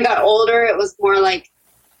when I got older, it was more like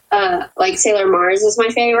Sailor Mars is my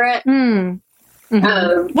favorite. Mm-hmm.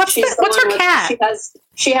 What's her cat?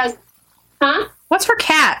 She has, huh? What's her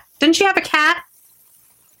cat? Didn't she have a cat?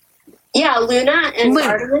 Yeah, Luna and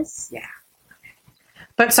Artemis. Yeah.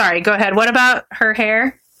 But sorry, go ahead. What about her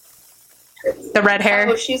hair? The red hair?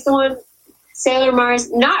 Oh, she's the one. Sailor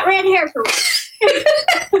Mars, not red hair for me. Good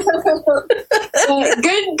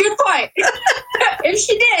point. If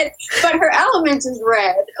she did, but her element is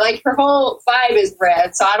red. Like her whole vibe is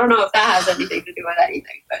red. So I don't know if that has anything to do with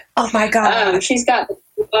anything. But oh my God, she's got the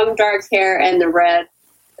long dark hair and the red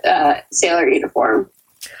sailor uniform.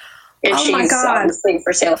 And she's obviously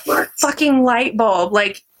for Sailor Mars. Fucking light bulb.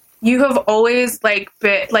 Like you have always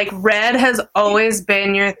red has always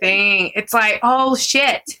been your thing. It's like, oh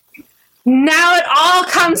shit. Now it all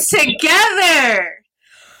comes together.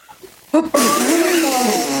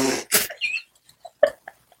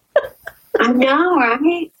 I know,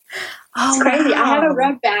 right? Oh, it's crazy. Wow. I have a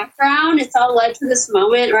red background. It's all led to this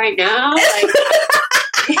moment right now. Like,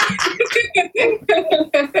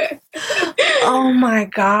 oh my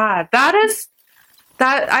God.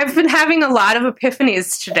 I've been having a lot of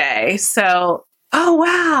epiphanies today. So, oh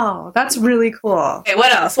wow, that's really cool. Okay,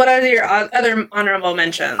 what else? What are your other honorable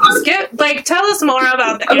mentions? Tell us more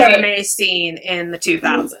about the anime scene in the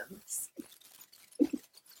 2000s.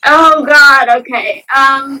 Oh God, okay.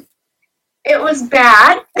 It was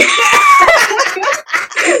bad.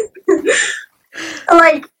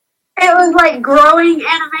 It was like growing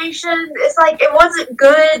animation. It's like it wasn't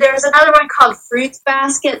good. There was another one called Fruits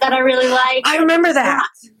Basket that I really liked. I remember that.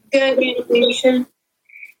 Good animation.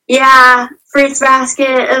 Yeah, Fruits Basket.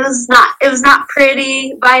 It was not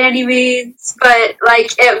pretty by any means, but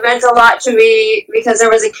like it meant a lot to me because there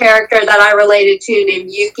was a character that I related to named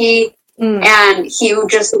Yuki, and he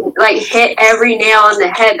just like hit every nail on the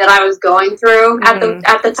head that I was going through at the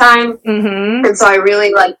time, and so I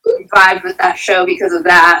really like vibed with that show because of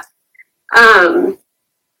that. And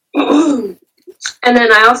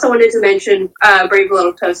then I also wanted to mention Brave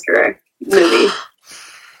Little Toaster movie.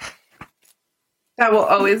 That will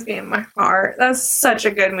always be in my heart. That's such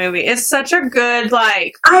a good movie. It's such a good,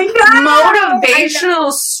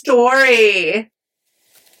 motivational story.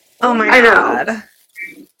 Oh my God.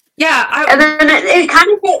 Yeah. And then it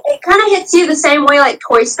kind of hits you the same way like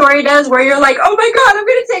Toy Story does, where you're like, oh my God, I'm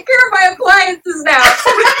going to take care of my appliances now.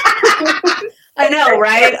 I know,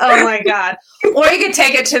 right? Oh my God. Or you could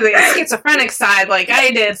take it to the schizophrenic side like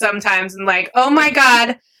I did sometimes and like, oh my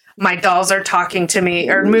God, my dolls are talking to me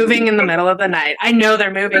or moving in the middle of the night. I know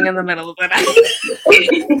they're moving in the middle of the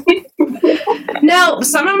night. No,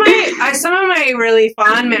 some of my really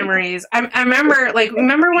fond memories. I remember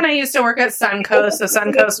when I used to work at Suncoast. So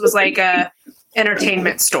Suncoast was like a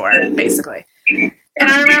entertainment store, basically. And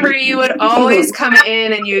I remember you would always come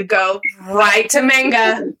in and you'd go right to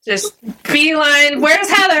manga, just beeline. Where's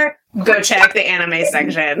Heather? Go check the anime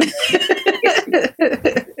section.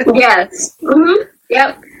 Yes. Mm-hmm.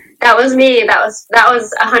 Yep. That was me. That was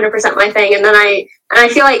 100% my thing. And then I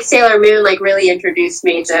feel like Sailor Moon like really introduced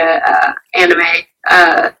me to anime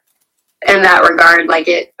in that regard. Like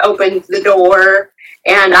it opened the door,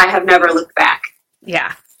 and I have never looked back.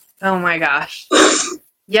 Yeah. Oh my gosh.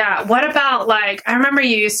 Yeah. What about like? I remember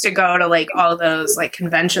you used to go to like all those like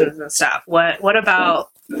conventions and stuff. What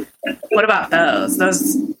about those?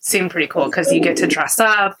 Those seem pretty cool because you get to dress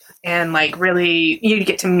up and like really you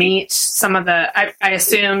get to meet some of the. I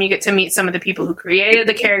assume you get to meet some of the people who created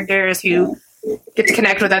the characters, who get to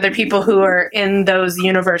connect with other people who are in those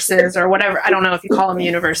universes or whatever. I don't know if you call them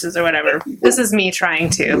universes or whatever. This is me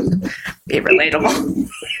trying to be relatable.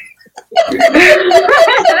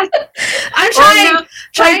 I'm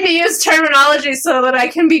trying to use terminology so that I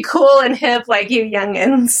can be cool and hip like you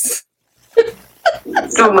youngins.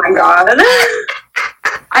 Oh my God.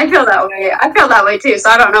 I feel that way. I feel that way too. So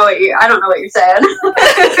I don't know what you're saying.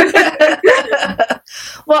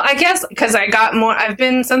 Well, I guess because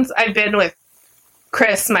since I've been with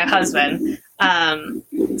Chris, my husband.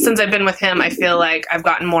 Since I've been with him, I feel like I've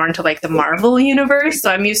gotten more into like the Marvel universe.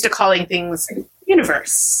 So I'm used to calling things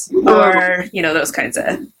universe or those kinds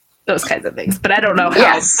of things. But I don't know how.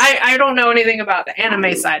 Yes. I don't know anything about the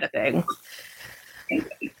anime side of things.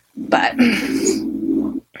 But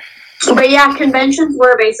yeah, conventions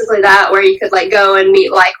were basically that, where you could like go and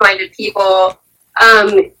meet like-minded people.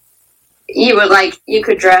 You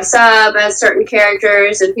could dress up as certain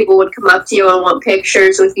characters, and people would come up to you and want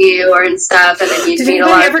pictures with you and stuff, and then you'd meet a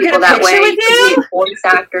lot of people that way. With you? Meet voice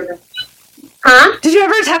actors. Huh? Did you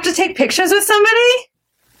ever have to take pictures with somebody?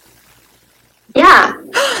 Yeah.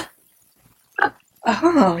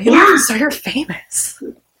 Oh, yeah. So you're famous.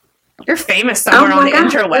 You're famous somewhere on the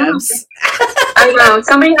interwebs. I know.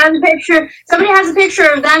 Somebody has a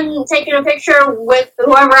picture of them taking a picture with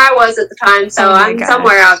whoever I was at the time. So I'm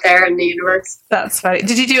somewhere out there in the universe. That's funny.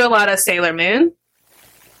 Did you do a lot of Sailor Moon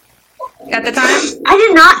at the time? I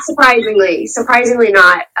did not, surprisingly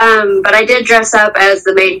not. But I did dress up as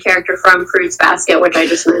the main character from Fruits Basket, which I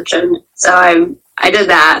just mentioned. So I did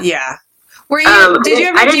that. Yeah. Were you? Did you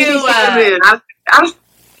ever do Sailor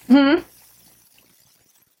Moon?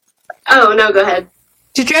 Oh, no, go ahead.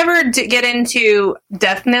 Did you ever get into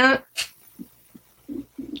Death Note?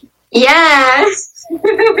 Yes.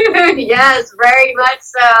 Yes, very much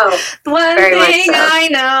so. The one thing I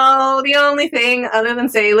know, the only thing other than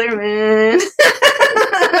Sailor Moon.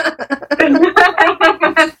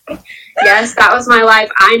 Yes, that was my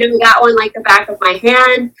life. I knew that one like the back of my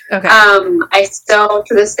hand. Okay. I still,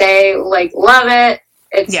 to this day, like, love it.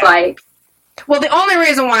 It's like... Well, the only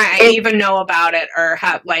reason why I even know about it or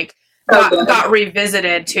have, like, got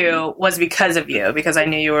revisited to was because of you, because I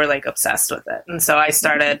knew you were like obsessed with it, and so I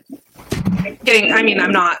started getting. I mean,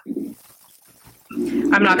 I'm not going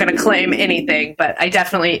to claim anything, but I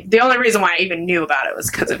definitely. The only reason why I even knew about it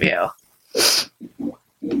was because of you.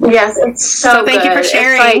 Yes, it's so thank you for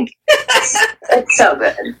sharing. It's so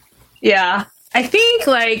good. Yeah, I think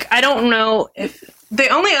like I don't know if the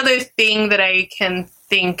only other thing that I can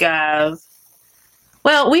think of.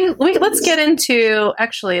 Well, we let's get into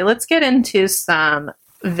some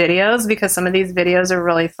videos because some of these videos are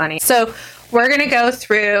really funny. So we're going to go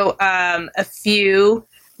through a few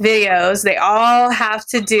videos. They all have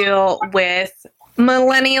to deal with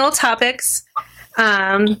millennial topics.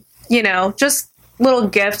 Just little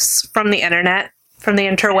gifts from the internet, from the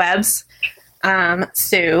interwebs.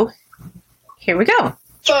 So here we go.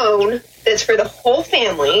 Phone that's for the whole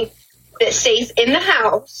family that stays in the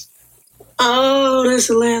house. Oh, that's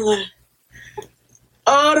a landline.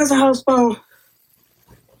 Oh, that's a house phone.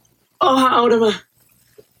 Oh, how old am I?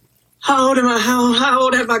 How old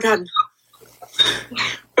have I gotten?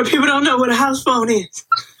 But people don't know what a house phone is.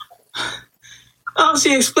 Oh,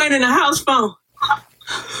 she explaining a house phone.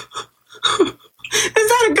 Is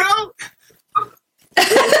that a goat?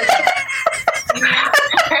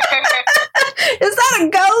 Is that a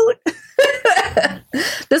goat?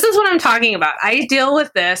 This is what I'm talking about. I deal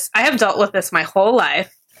with this. I have dealt with this my whole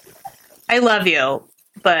life. I love you,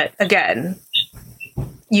 but again,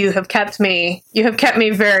 you have kept me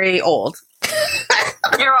very old.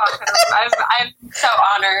 You're welcome. I'm so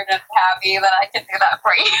honored and happy that I can do that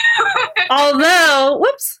for you.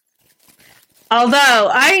 Although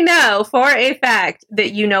I know for a fact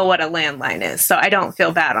that you know what a landline is, so I don't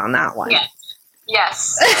feel bad on that one.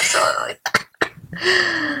 Yes, absolutely.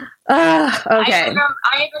 Okay. I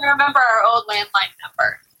even remember our old landline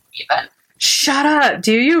number, even. Shut up.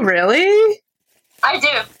 Do you really? I do.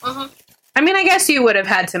 Mm-hmm. I mean, I guess you would have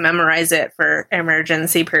had to memorize it for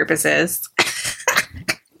emergency purposes.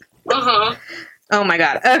 Mm-hmm. Oh my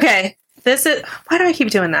god. Okay. Why do I keep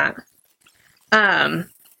doing that?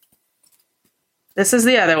 This is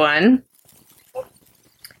the other one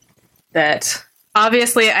that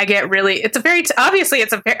obviously I get really,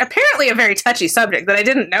 apparently a very touchy subject that I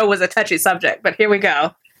didn't know was a touchy subject, but here we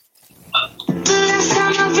go.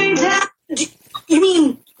 You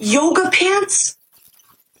mean yoga pants?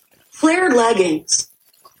 Flared leggings?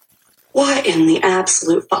 What in the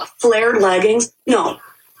absolute fuck? Flared leggings? No.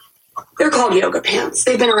 They're called yoga pants.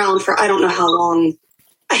 They've been around for I don't know how long.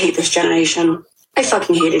 I hate this generation. I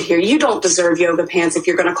fucking hate it here. You don't deserve yoga pants if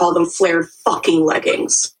you're going to call them flared fucking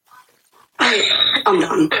leggings. I'm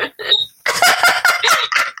done.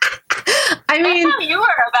 I mean, that's how you were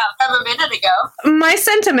about them a minute ago. My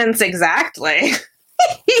sentiments exactly.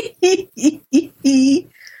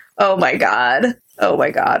 Oh my god.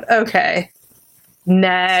 Okay.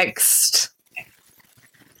 Next.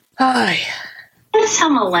 Hi. Notice how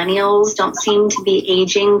millennials don't seem to be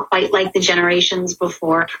aging quite like the generations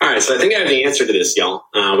before. All right, so I think I have the answer to this, y'all.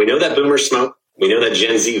 We know that boomers smoke. We know that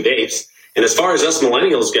Gen Z vapes. And as far as us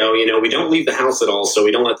millennials go, we don't leave the house at all, so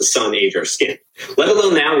we don't let the sun age our skin. Let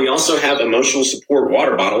alone now, we also have emotional support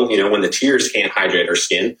water bottle, when the tears can't hydrate our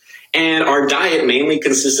skin. And our diet mainly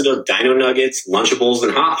consisted of Dino Nuggets, Lunchables,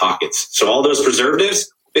 and Hot Pockets. So all those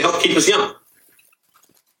preservatives, they help keep us young.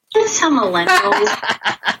 Notice how millennials...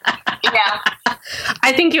 Yeah.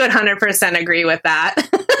 I think you would 100% agree with that.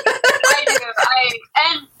 I do.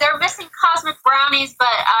 And they're missing cosmic brownies, but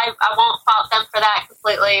I won't fault them for that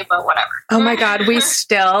completely, but whatever. Oh my god, we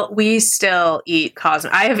still eat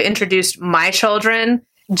cosmic. I have introduced my children,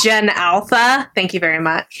 Gen Alpha, thank you very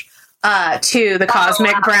much, to the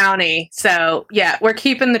cosmic brownie. So, yeah, we're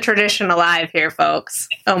keeping the tradition alive here, folks.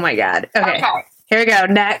 Oh my god. Okay. Here we go.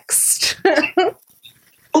 Next.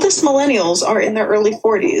 Oldest millennials are in their early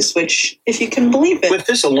 40s, which, if you can believe it. With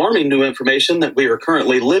this alarming new information that we are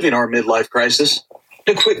currently living our midlife crisis,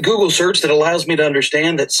 a quick Google search that allows me to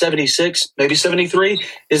understand that 76, maybe 73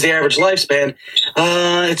 is the average lifespan,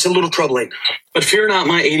 it's a little troubling. But fear not,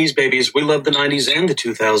 my 80s babies. We love the 90s and the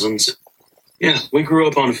 2000s. Yeah, we grew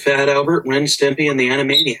up on Fat Albert, Ren Stimpy, and the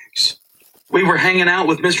Animaniacs. We were hanging out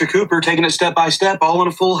with Mr. Cooper, taking it step by step, all in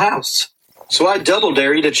a full house. So I double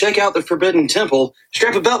dare you to check out the Forbidden Temple,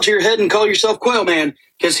 strap a belt to your head, and call yourself Quail Man,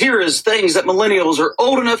 because here is things that millennials are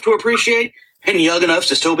old enough to appreciate and young enough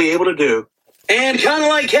to still be able to do. And kind of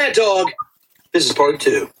like Cat Dog, this is part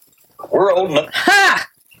 2. We're old enough. Ha!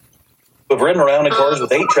 We've ridden around in cars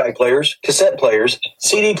with 8-track players, cassette players,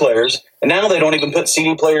 CD players, and now they don't even put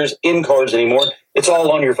CD players in cars anymore. It's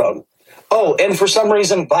all on your phone. Oh, and for some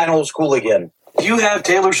reason, vinyl is cool again. If you have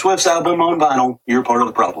Taylor Swift's album on vinyl, you're part of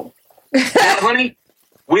the problem. Yeah, honey,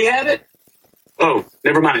 we have it. Oh,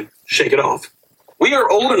 never mind. Shake it off. We are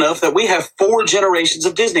old enough that we have 4 generations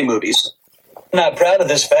of Disney movies. I'm not proud of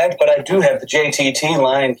this fact, but I do have the JTT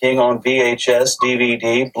Lion King on VHS,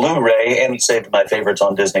 DVD, Blu-ray, and saved my favorites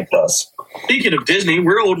on Disney+. Speaking of Disney,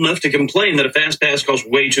 we're old enough to complain that a fast pass costs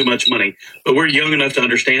way too much money, but we're young enough to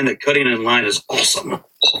understand that cutting in line is awesome.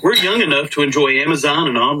 We're young enough to enjoy Amazon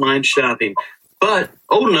and online shopping, but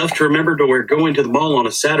old enough to remember where going to the mall on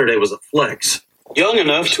a Saturday was a flex. Young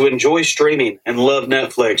enough to enjoy streaming and love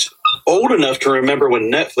Netflix. Old enough to remember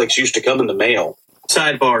when Netflix used to come in the mail.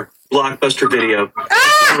 Sidebar, Blockbuster Video.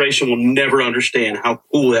 This generation will never understand how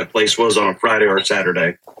cool that place was on a Friday or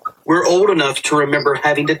Saturday. We're old enough to remember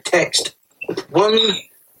having to text with one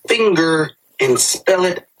finger and spell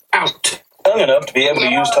it out. Young enough to be able to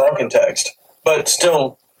use talk and text, but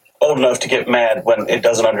still old enough to get mad when it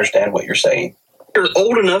doesn't understand what you're saying. We're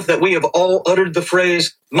old enough that we have all uttered the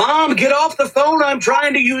phrase, "Mom, get off the phone, I'm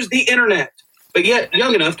trying to use the internet," but yet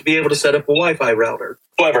young enough to be able to set up a Wi-Fi router.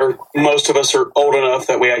 However, most of us are old enough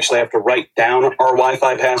that we actually have to write down our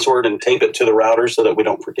Wi-Fi password and tape it to the router so that we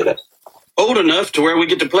don't forget it. Old enough to where we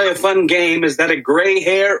get to play a fun game. Is that a gray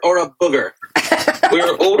hair or a booger?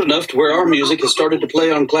 We're old enough to where our music has started to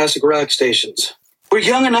play on classic rock stations. We're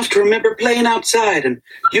young enough to remember playing outside and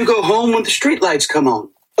you go home when the streetlights come on.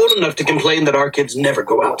 Old enough to complain that our kids never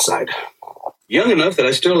go outside. Young enough that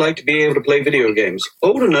I still like to be able to play video games.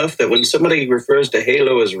 Old enough that when somebody refers to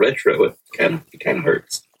Halo as retro, it kind of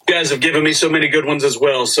hurts. You guys have given me so many good ones as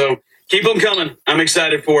well. So keep them coming. I'm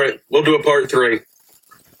excited for it. We'll do a part 3.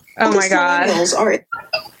 Oh my God.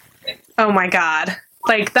 Oh my God.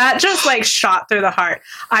 Like that just like shot through the heart.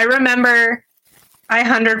 I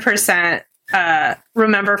 100%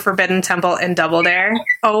 remember Forbidden Temple and Double Dare.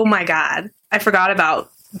 Oh my God. I forgot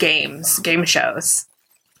about game shows.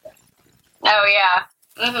 Oh yeah.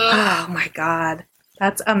 Oh my God.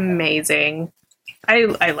 That's amazing.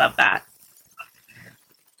 I love that.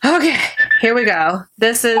 Okay, here we go.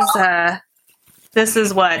 This is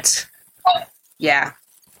what, yeah.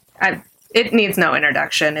 It needs no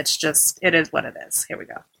introduction. It is what it is. Here we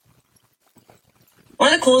go.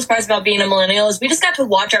 One of the coolest parts about being a millennial is we just got to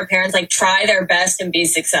watch our parents like try their best and be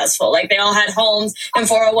successful. Like they all had homes and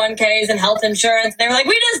 401ks and health insurance. They were like,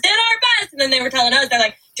 we just did our best. And then they were telling us, they're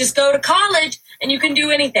like, just go to college and you can do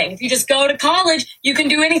anything. If you just go to college, you can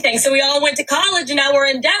do anything. So we all went to college and now we're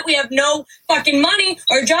in debt. We have no fucking money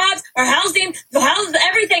or jobs or housing.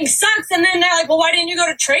 Everything sucks. And then they're like, well, why didn't you go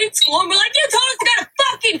to trade school? And we're like, you told us to go to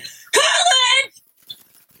fucking college.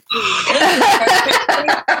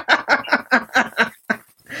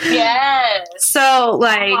 Yes. So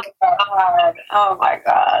like, oh my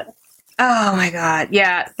god. Oh my God.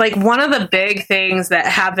 Yeah. Like one of the big things that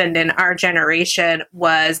happened in our generation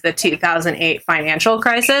was the 2008 financial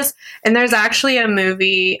crisis. And there's actually a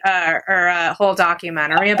movie or a whole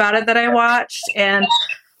documentary about it that I watched. And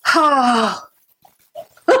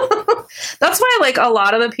that's why like a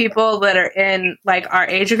lot of the people that are in like our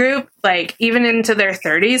age group, like even into their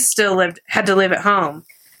 30s still had to live at home,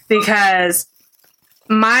 because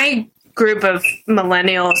my group of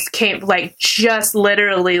millennials came like just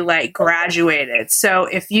literally like graduated. So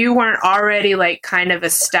if you weren't already like kind of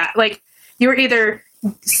like you were either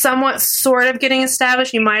somewhat sort of getting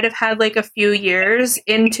established, you might have had like a few years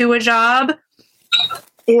into a job,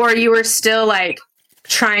 or you were still like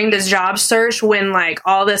trying to job search when like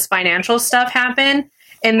all this financial stuff happened.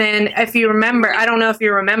 And then if you remember, I don't know if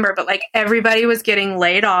you remember, but like everybody was getting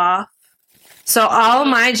laid off. So all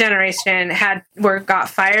my generation got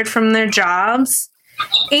fired from their jobs,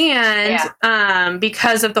 and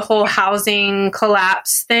because of the whole housing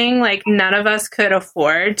collapse thing, like none of us could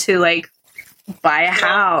afford to like buy a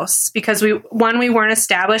house because we weren't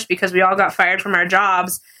established because we all got fired from our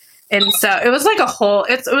jobs, and so it was like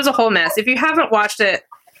it was a whole mess. If you haven't watched it,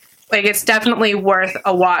 like it's definitely worth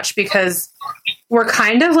a watch because we're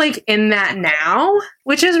kind of like in that now,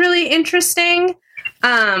 which is really interesting.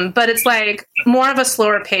 But it's like more of a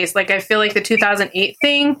slower pace. Like I feel like the 2008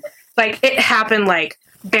 thing, like it happened like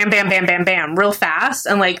bam, bam, bam, bam, bam, real fast.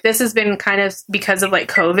 And like this has been kind of because of like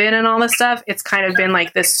COVID and all this stuff. It's kind of been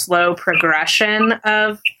like this slow progression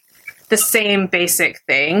of the same basic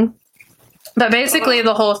thing. But basically,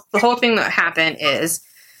 the whole thing that happened is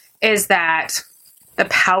that the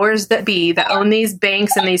powers that be that own these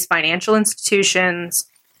banks and these financial institutions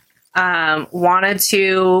wanted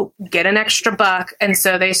to get an extra buck, and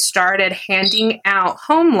so they started handing out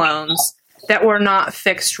home loans that were not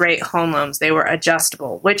fixed rate home loans. They were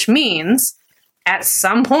adjustable, which means at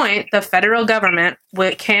some point the federal government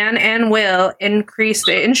can and will increase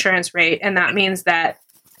the insurance rate, and that means that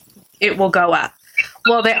it will go up.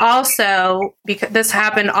 Well, they also, because this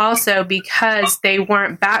happened also because they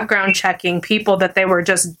weren't background checking people that they were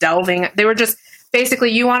just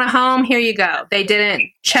basically, you want a home? Here you go. They didn't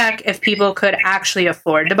check if people could actually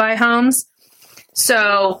afford to buy homes.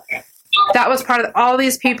 So that was part of all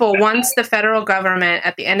these people. Once the federal government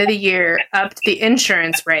at the end of the year upped the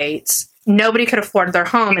insurance rates, nobody could afford their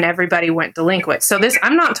home and everybody went delinquent. So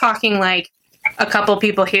I'm not talking like a couple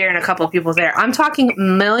people here and a couple people there. I'm talking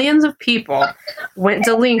millions of people went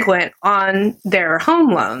delinquent on their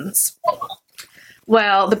home loans.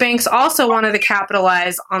 Well, the banks also wanted to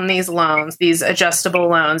capitalize on these loans, these adjustable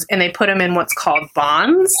loans, and they put them in what's called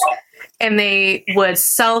bonds, and they would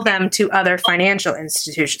sell them to other financial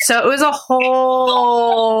institutions. So it was a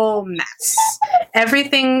whole mess.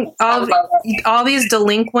 Everything, all these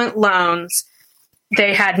delinquent loans,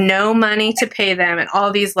 they had no money to pay them, and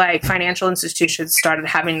all these like financial institutions started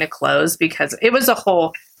having to close because it was a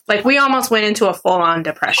whole. Like, we almost went into a full-on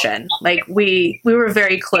depression. Like, we were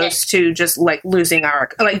very close to just, like, losing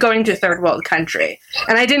going to a third world country.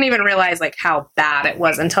 And I didn't even realize, like, how bad it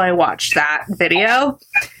was until I watched that video.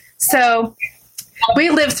 So, we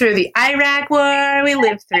lived through the Iraq War. We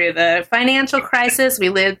lived through the financial crisis. We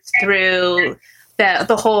lived through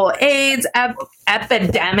the whole AIDS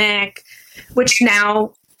epidemic, which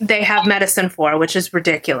now they have medicine for, which is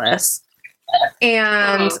ridiculous.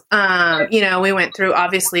 And, we went through,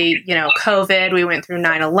 obviously, COVID, we went through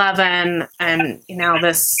 9/11, and,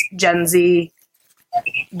 this Gen Z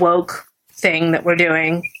woke thing that we're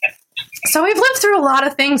doing. So we've lived through a lot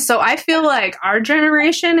of things. So I feel like our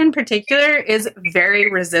generation in particular is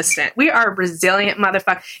very resistant. We are resilient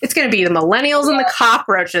motherfuckers. It's going to be the millennials and the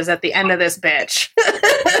cockroaches at the end of this bitch.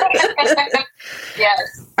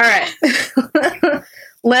 Yes. All right.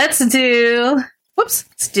 Let's do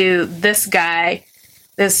this guy,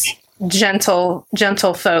 this gentle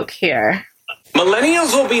folk here.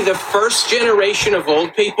 Millennials will be the first generation of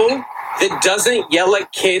old people that doesn't yell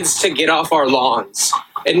at kids to get off our lawns.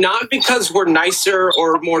 And not because we're nicer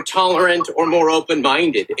or more tolerant or more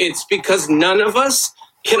open-minded. It's because none of us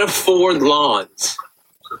can afford lawns.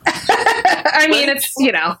 I mean, it's,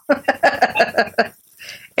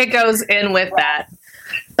 it goes in with that.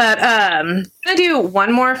 But I'm going to do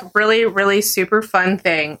one more really, really super fun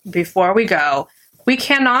thing before we go. We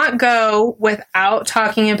cannot go without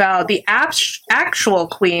talking about the actual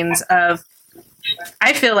queens of,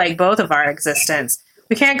 I feel like, both of our existence.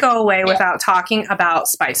 We can't go away without talking about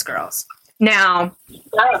Spice Girls. Now,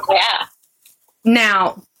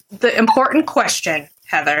 Now, the important question,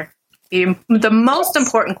 Heather, the most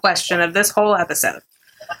important question of this whole episode.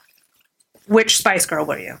 Which Spice Girl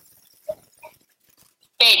were you?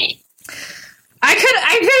 Katie. I could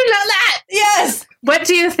know that. Yes. What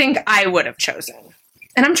do you think I would have chosen?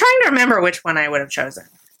 And I'm trying to remember which one I would have chosen.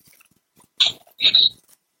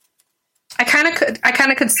 I kind of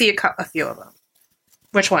could see a few of them.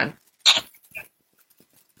 Which one?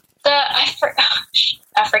 I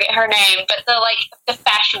forget her name, but the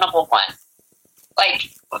fashionable one, like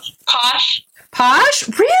Posh. Posh?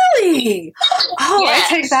 Really? Oh, Yes. I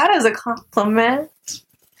take that as a compliment.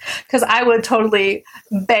 Because I would totally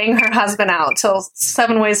bang her husband out till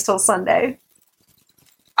 7 ways till Sunday.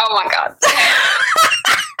 Oh my God.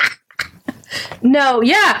 No,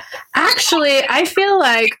 yeah. Actually, I feel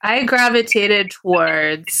like I gravitated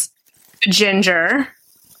towards Ginger,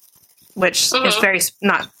 which is very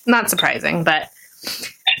not surprising, but.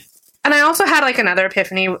 And I also had another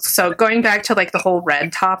epiphany. So going back to the whole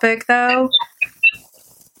red topic, though,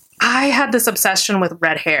 I had this obsession with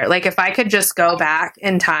red hair. If I could just go back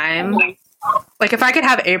in time, if I could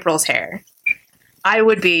have April's hair, I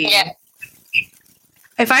would be. Yeah.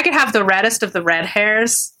 If I could have the reddest of the red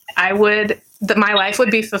hairs, I would. My life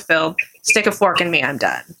would be fulfilled. Stick a fork in me, I'm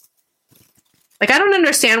done. I don't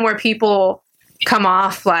understand where people come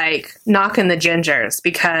off knocking the gingers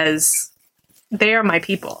because they are my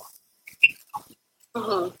people.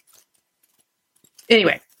 Mm-hmm.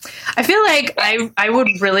 Anyway, I feel like I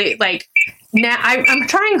would really now. I'm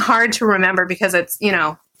trying hard to remember because it's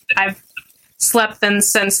I've slept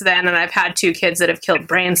since then, and I've had 2 kids that have killed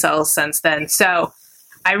brain cells since then. So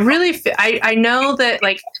I really I know that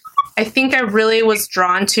I think I really was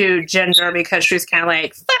drawn to Ginger because she was kind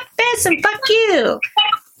of fuck this and fuck you.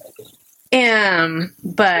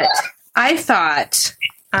 But I thought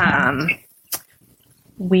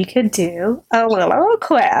we could do a little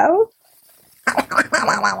quiz.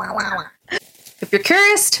 If you're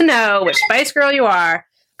curious to know which Spice Girl you are,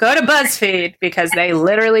 go to BuzzFeed because they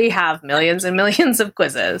literally have millions and millions of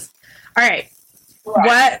quizzes. All right.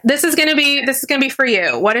 What this is gonna be for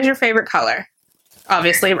you. What is your favorite color?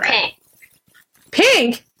 Obviously red. Pink.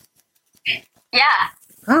 Pink? Yeah.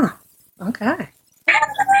 Oh, okay.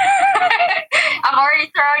 I'm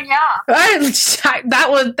already throwing you off.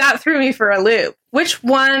 That threw me for a loop. Which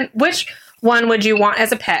one would you want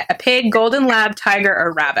as a pet? A pig, golden lab, tiger,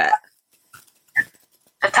 or rabbit?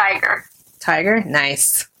 A tiger. Tiger?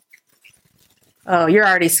 Nice. Oh, you're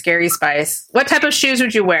already scary, Spice. What type of shoes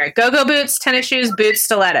would you wear? Go-go boots, tennis shoes, boots,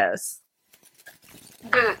 stilettos?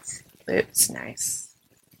 Boots. Boots, nice.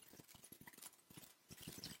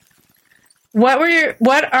 What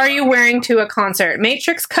are you wearing to a concert?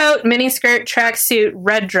 Matrix coat, miniskirt, tracksuit,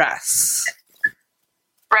 red dress.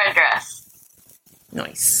 Red dress.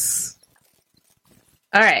 Nice.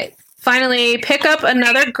 All right. Finally, pick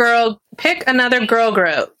another girl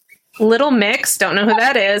group. Little Mix, don't know who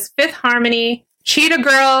that is. Fifth Harmony, Cheetah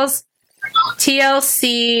Girls,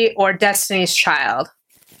 TLC, or Destiny's Child.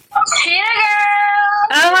 Cheetah Girls.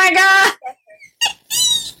 Oh my god.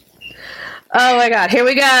 Oh my god. Here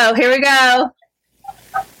we go.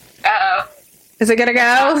 Uh-oh. Is it gonna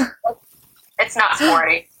go? It's not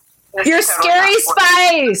sporty. You're Scary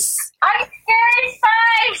Spice. I'm Scary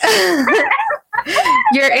Spice.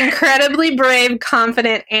 You're incredibly brave,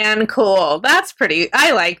 confident, and cool.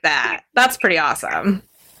 I like that. That's pretty awesome.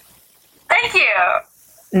 Thank you.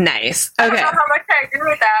 Nice. I Okay. don't know how much I agree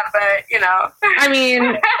with that, but I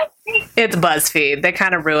mean, it's BuzzFeed. They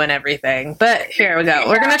kind of ruin everything. But here we go.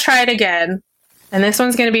 We're going to try it again. And this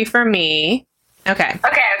one's going to be for me. Okay.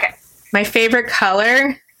 Okay. My favorite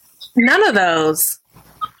color? None of those.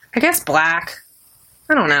 I guess black.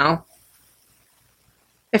 I don't know.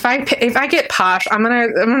 If I get posh, I'm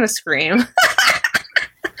gonna scream.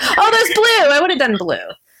 Oh, there's blue. I would have done blue.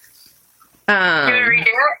 You want to redo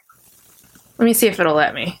it? Let me see if it'll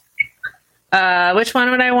let me. Which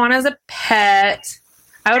one would I want as a pet?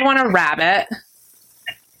 I would want a rabbit.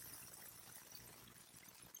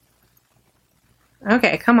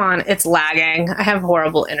 Okay, come on. It's lagging. I have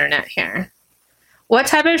horrible internet here. What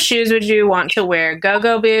type of shoes would you want to wear?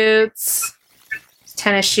 Go-go boots,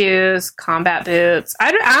 tennis shoes, combat boots.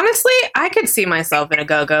 Honestly, I could see myself in a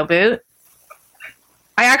go-go boot.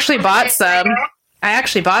 I actually bought some. I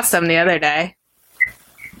actually bought some the other day.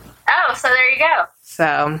 Oh, so there you go.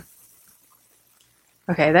 So,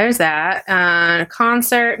 okay, there's that.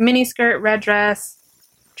 Concert, mini skirt, red dress,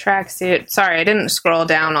 tracksuit. Sorry, I didn't scroll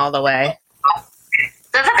down all the way.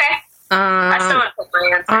 That's okay. I still want to put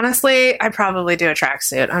my answer. Honestly, I'd probably do a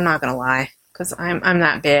tracksuit. I'm not gonna lie, because I'm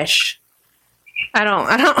that bish. I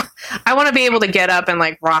want to be able to get up and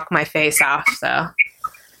like rock my face off. So,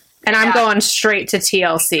 and I'm going straight to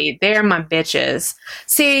TLC. They're my bitches.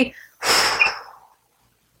 See,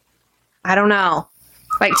 I don't know.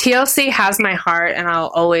 Like TLC has my heart, and I'll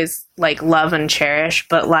always like love and cherish.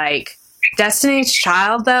 But like Destiny's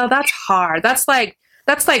Child, though, that's hard. That's like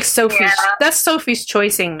Sophie's. Yeah. That's Sophie's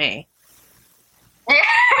choicing me.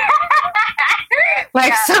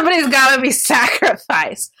 Like somebody's got to be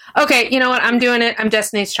sacrificed. Okay, you know what? I'm doing it. I'm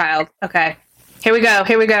Destiny's Child. Okay, here we go.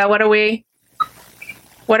 Here we go. What are we?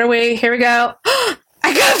 Here we go.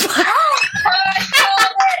 I got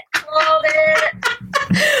Hold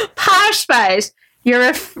it. Posh Spice. Your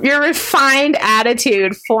refined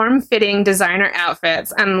attitude, form-fitting designer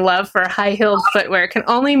outfits, and love for high-heeled footwear can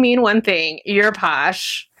only mean one thing. You're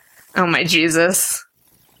posh. Oh, my Jesus.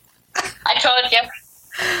 I told you.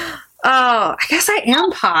 Oh, I guess I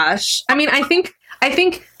am posh. I mean, I think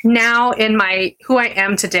now in my who I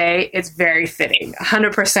am today, it's very fitting.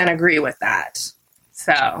 100% agree with that.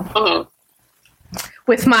 So,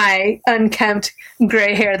 with my unkempt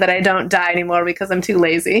gray hair that I don't dye anymore because I'm too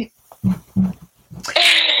lazy.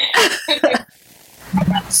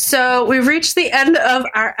 So we've reached the end of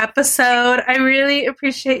our episode. I really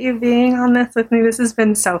appreciate you being on this with me. This has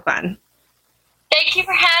been so fun. Thank you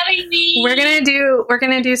for having me. We're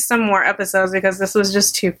gonna do some more episodes because this was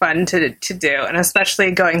just too fun to do, and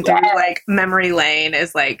especially going through like memory lane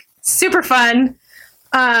is like super fun.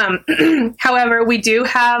 However, we do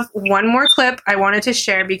have one more clip I wanted to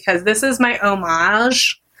share because this is my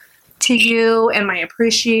homage to you and my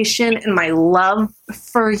appreciation and my love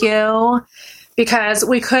for you, because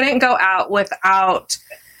we couldn't go out without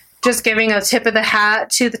just giving a tip of the hat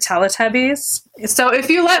to the Teletubbies. So if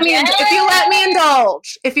you let me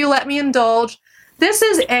indulge, this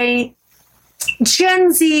is a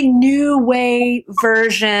Gen Z new way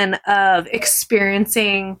version of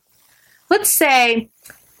experiencing, let's say,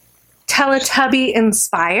 Teletubby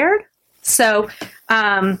inspired. So,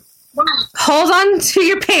 hold on to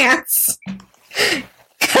your pants because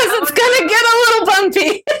it's gonna get a little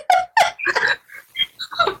bumpy.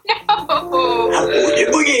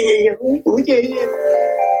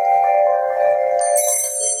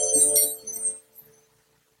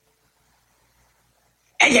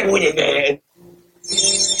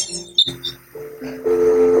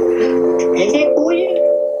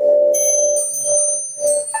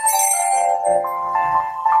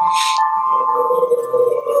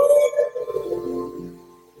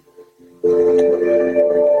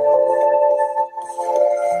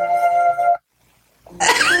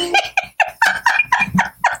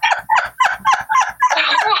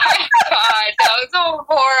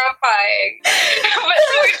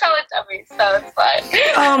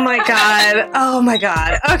 Oh my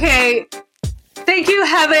god. Okay. Thank you,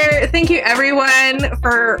 Heather. Thank you, everyone,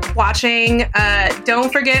 for watching.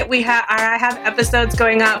 Don't forget, I have episodes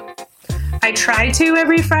going up. I try to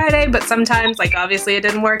every Friday, but sometimes, like, obviously it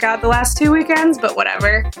didn't work out the last 2 weekends, but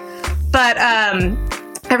whatever. But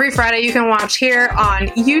every Friday you can watch here on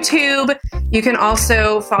YouTube. You can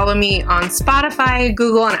also follow me on Spotify,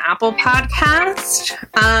 Google, and Apple Podcast.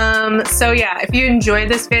 So yeah, if you enjoyed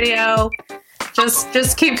this video,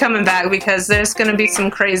 just keep coming back because there's going to be some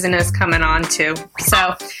craziness coming on too.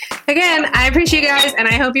 So again, I appreciate you guys, and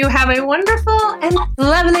I hope you have a wonderful and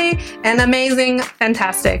lovely and amazing,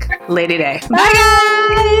 fantastic Lady Day. Bye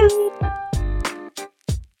guys!